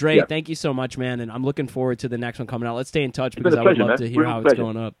Dre, thank you so much, man, and I'm looking forward to the next one coming out. Let's stay in touch because I would love to hear how it's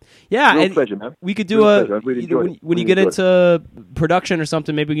going up. Yeah, and pleasure, man. We could do when you get into production or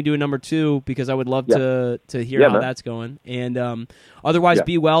something, maybe we can do a number 2 because I would love to hear how that's going. And otherwise,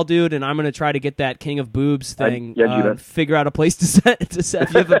 be well, dude. And I'm gonna try to get that King of Boobs thing. Figure out a place to send. If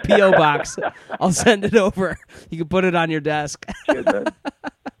you have a PO box, I'll send it over. You can put it on your desk. Cheers, man.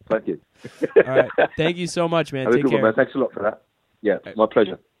 Thank you. All right, thank you so much, man. Take care. Man. Thanks a lot for that. Yeah, my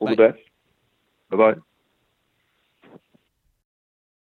pleasure. All the best. Bye-bye.